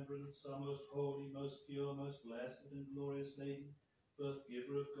remembrance our most holy, most pure, most blessed, and glorious Lady, birth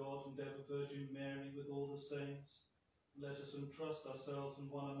giver of God and ever Virgin Mary, with all the saints, let us entrust ourselves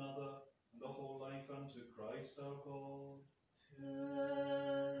and one another, and the whole life unto Christ our God. To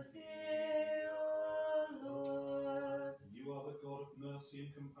thee, O Lord. You are the God of mercy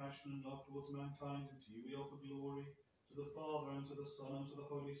and compassion and love towards mankind, and to you we offer glory, to the Father, and to the Son, and to the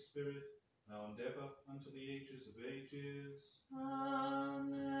Holy Spirit, now and ever, unto the ages of ages.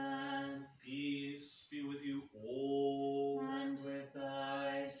 Amen. Peace be with you all. And with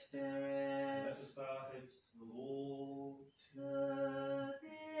thy spirit. Let us bow our heads to the Lord. To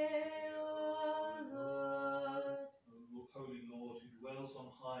thee, O Lord. O Holy Lord, who dwells on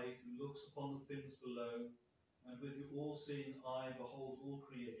high, who looks upon the things below, and with your all-seeing eye behold all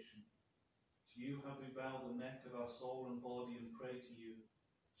creation. To you have we bowed the neck of our soul and body, and pray to you.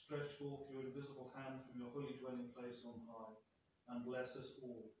 Stretch forth your invisible hand from your holy dwelling place on high, and bless us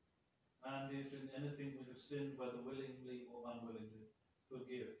all. And if in anything we have sinned, whether willingly or unwillingly,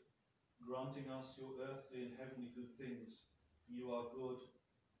 forgive, granting us your earthly and heavenly good things. For you are good,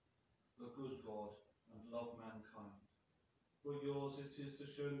 a good God, and love mankind. For yours it is to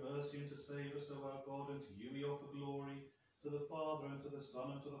show mercy and to save us, O our God, and to you we offer glory, to the Father, and to the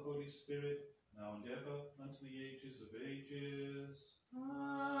Son, and to the Holy Spirit, now and ever, and to the ages of ages.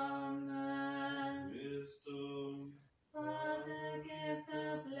 Amen. Wisdom. Father, give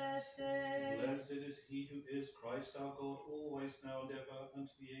the blessing. Blessed is he who is Christ our God, always, now and ever, and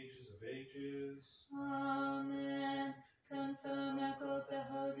to the ages of ages. Amen. Confirm, O God, the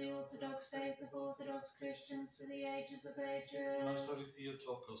holy Orthodox faith of Orthodox Christians to the ages of Most Holy ages.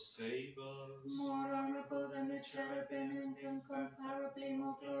 Theotokos, save us. More honourable than the cherubim and incomparably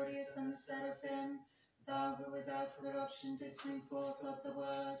more glorious than the seraphim, thou who without corruption didst bring forth God the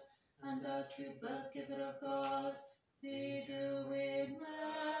Word, and our true birth giver of God, thee do we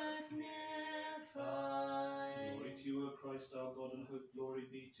magnify. Glory to you, O Christ our God, and hope glory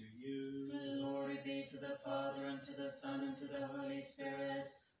be to you. Glory be to the Father, and to the Son, and to the Holy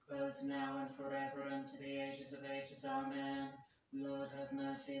Spirit, both now and forever, and to the ages of ages. Amen. Lord have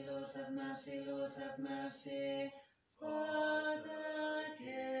mercy, Lord have mercy, Lord have mercy. Father,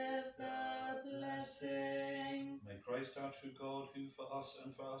 give the blessing. May Christ our true God, who for us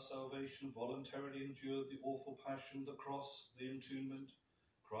and for our salvation voluntarily endured the awful passion, the cross, the entombment,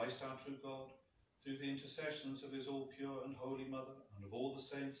 Christ our true God, through the intercessions of his all-pure and holy Mother, and of all the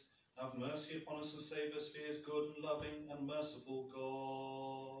saints, have mercy upon us and save us, for he is good and loving and merciful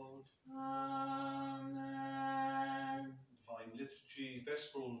God. Amen. Divine Liturgy,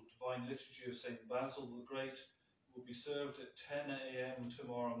 Vesperal Divine Liturgy of St. Basil the Great will be served at 10 a.m.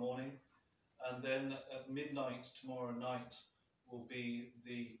 tomorrow morning, and then at midnight tomorrow night will be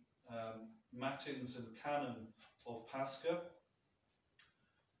the Matins and Canon of Pascha,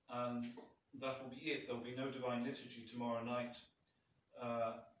 and that will be it. There will be no Divine Liturgy tomorrow night.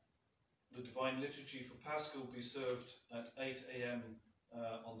 The Divine Liturgy for Pascha will be served at 8 a.m.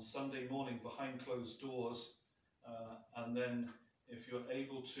 On Sunday morning behind closed doors, and then if you're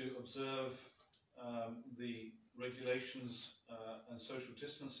able to observe the regulations and social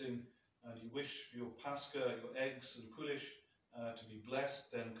distancing, and you wish for your Pascha, your eggs and kulish to be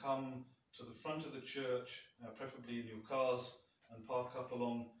blessed, then come to the front of the church, preferably in your cars, and park up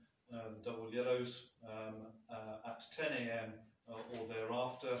along the double yellows at 10 a.m. Or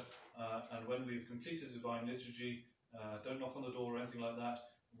thereafter. And when we've completed Divine Liturgy, don't knock on the door or anything like that.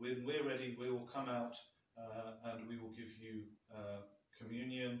 When we're ready, we will come out and we will give you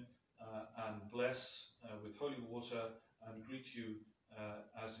communion and bless with holy water and greet you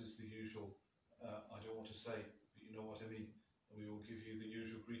as is the usual. I don't want to say, but you know what I mean. We will give you the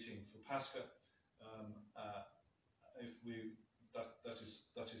usual greeting for Pascha.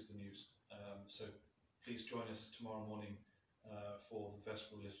 That is the news. So please join us tomorrow morning for the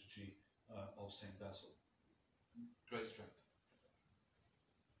Vesperal Liturgy of St. Basil. Great strength.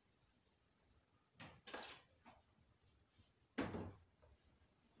 I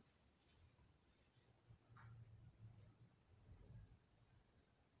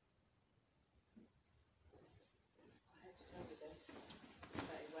had to tell you this.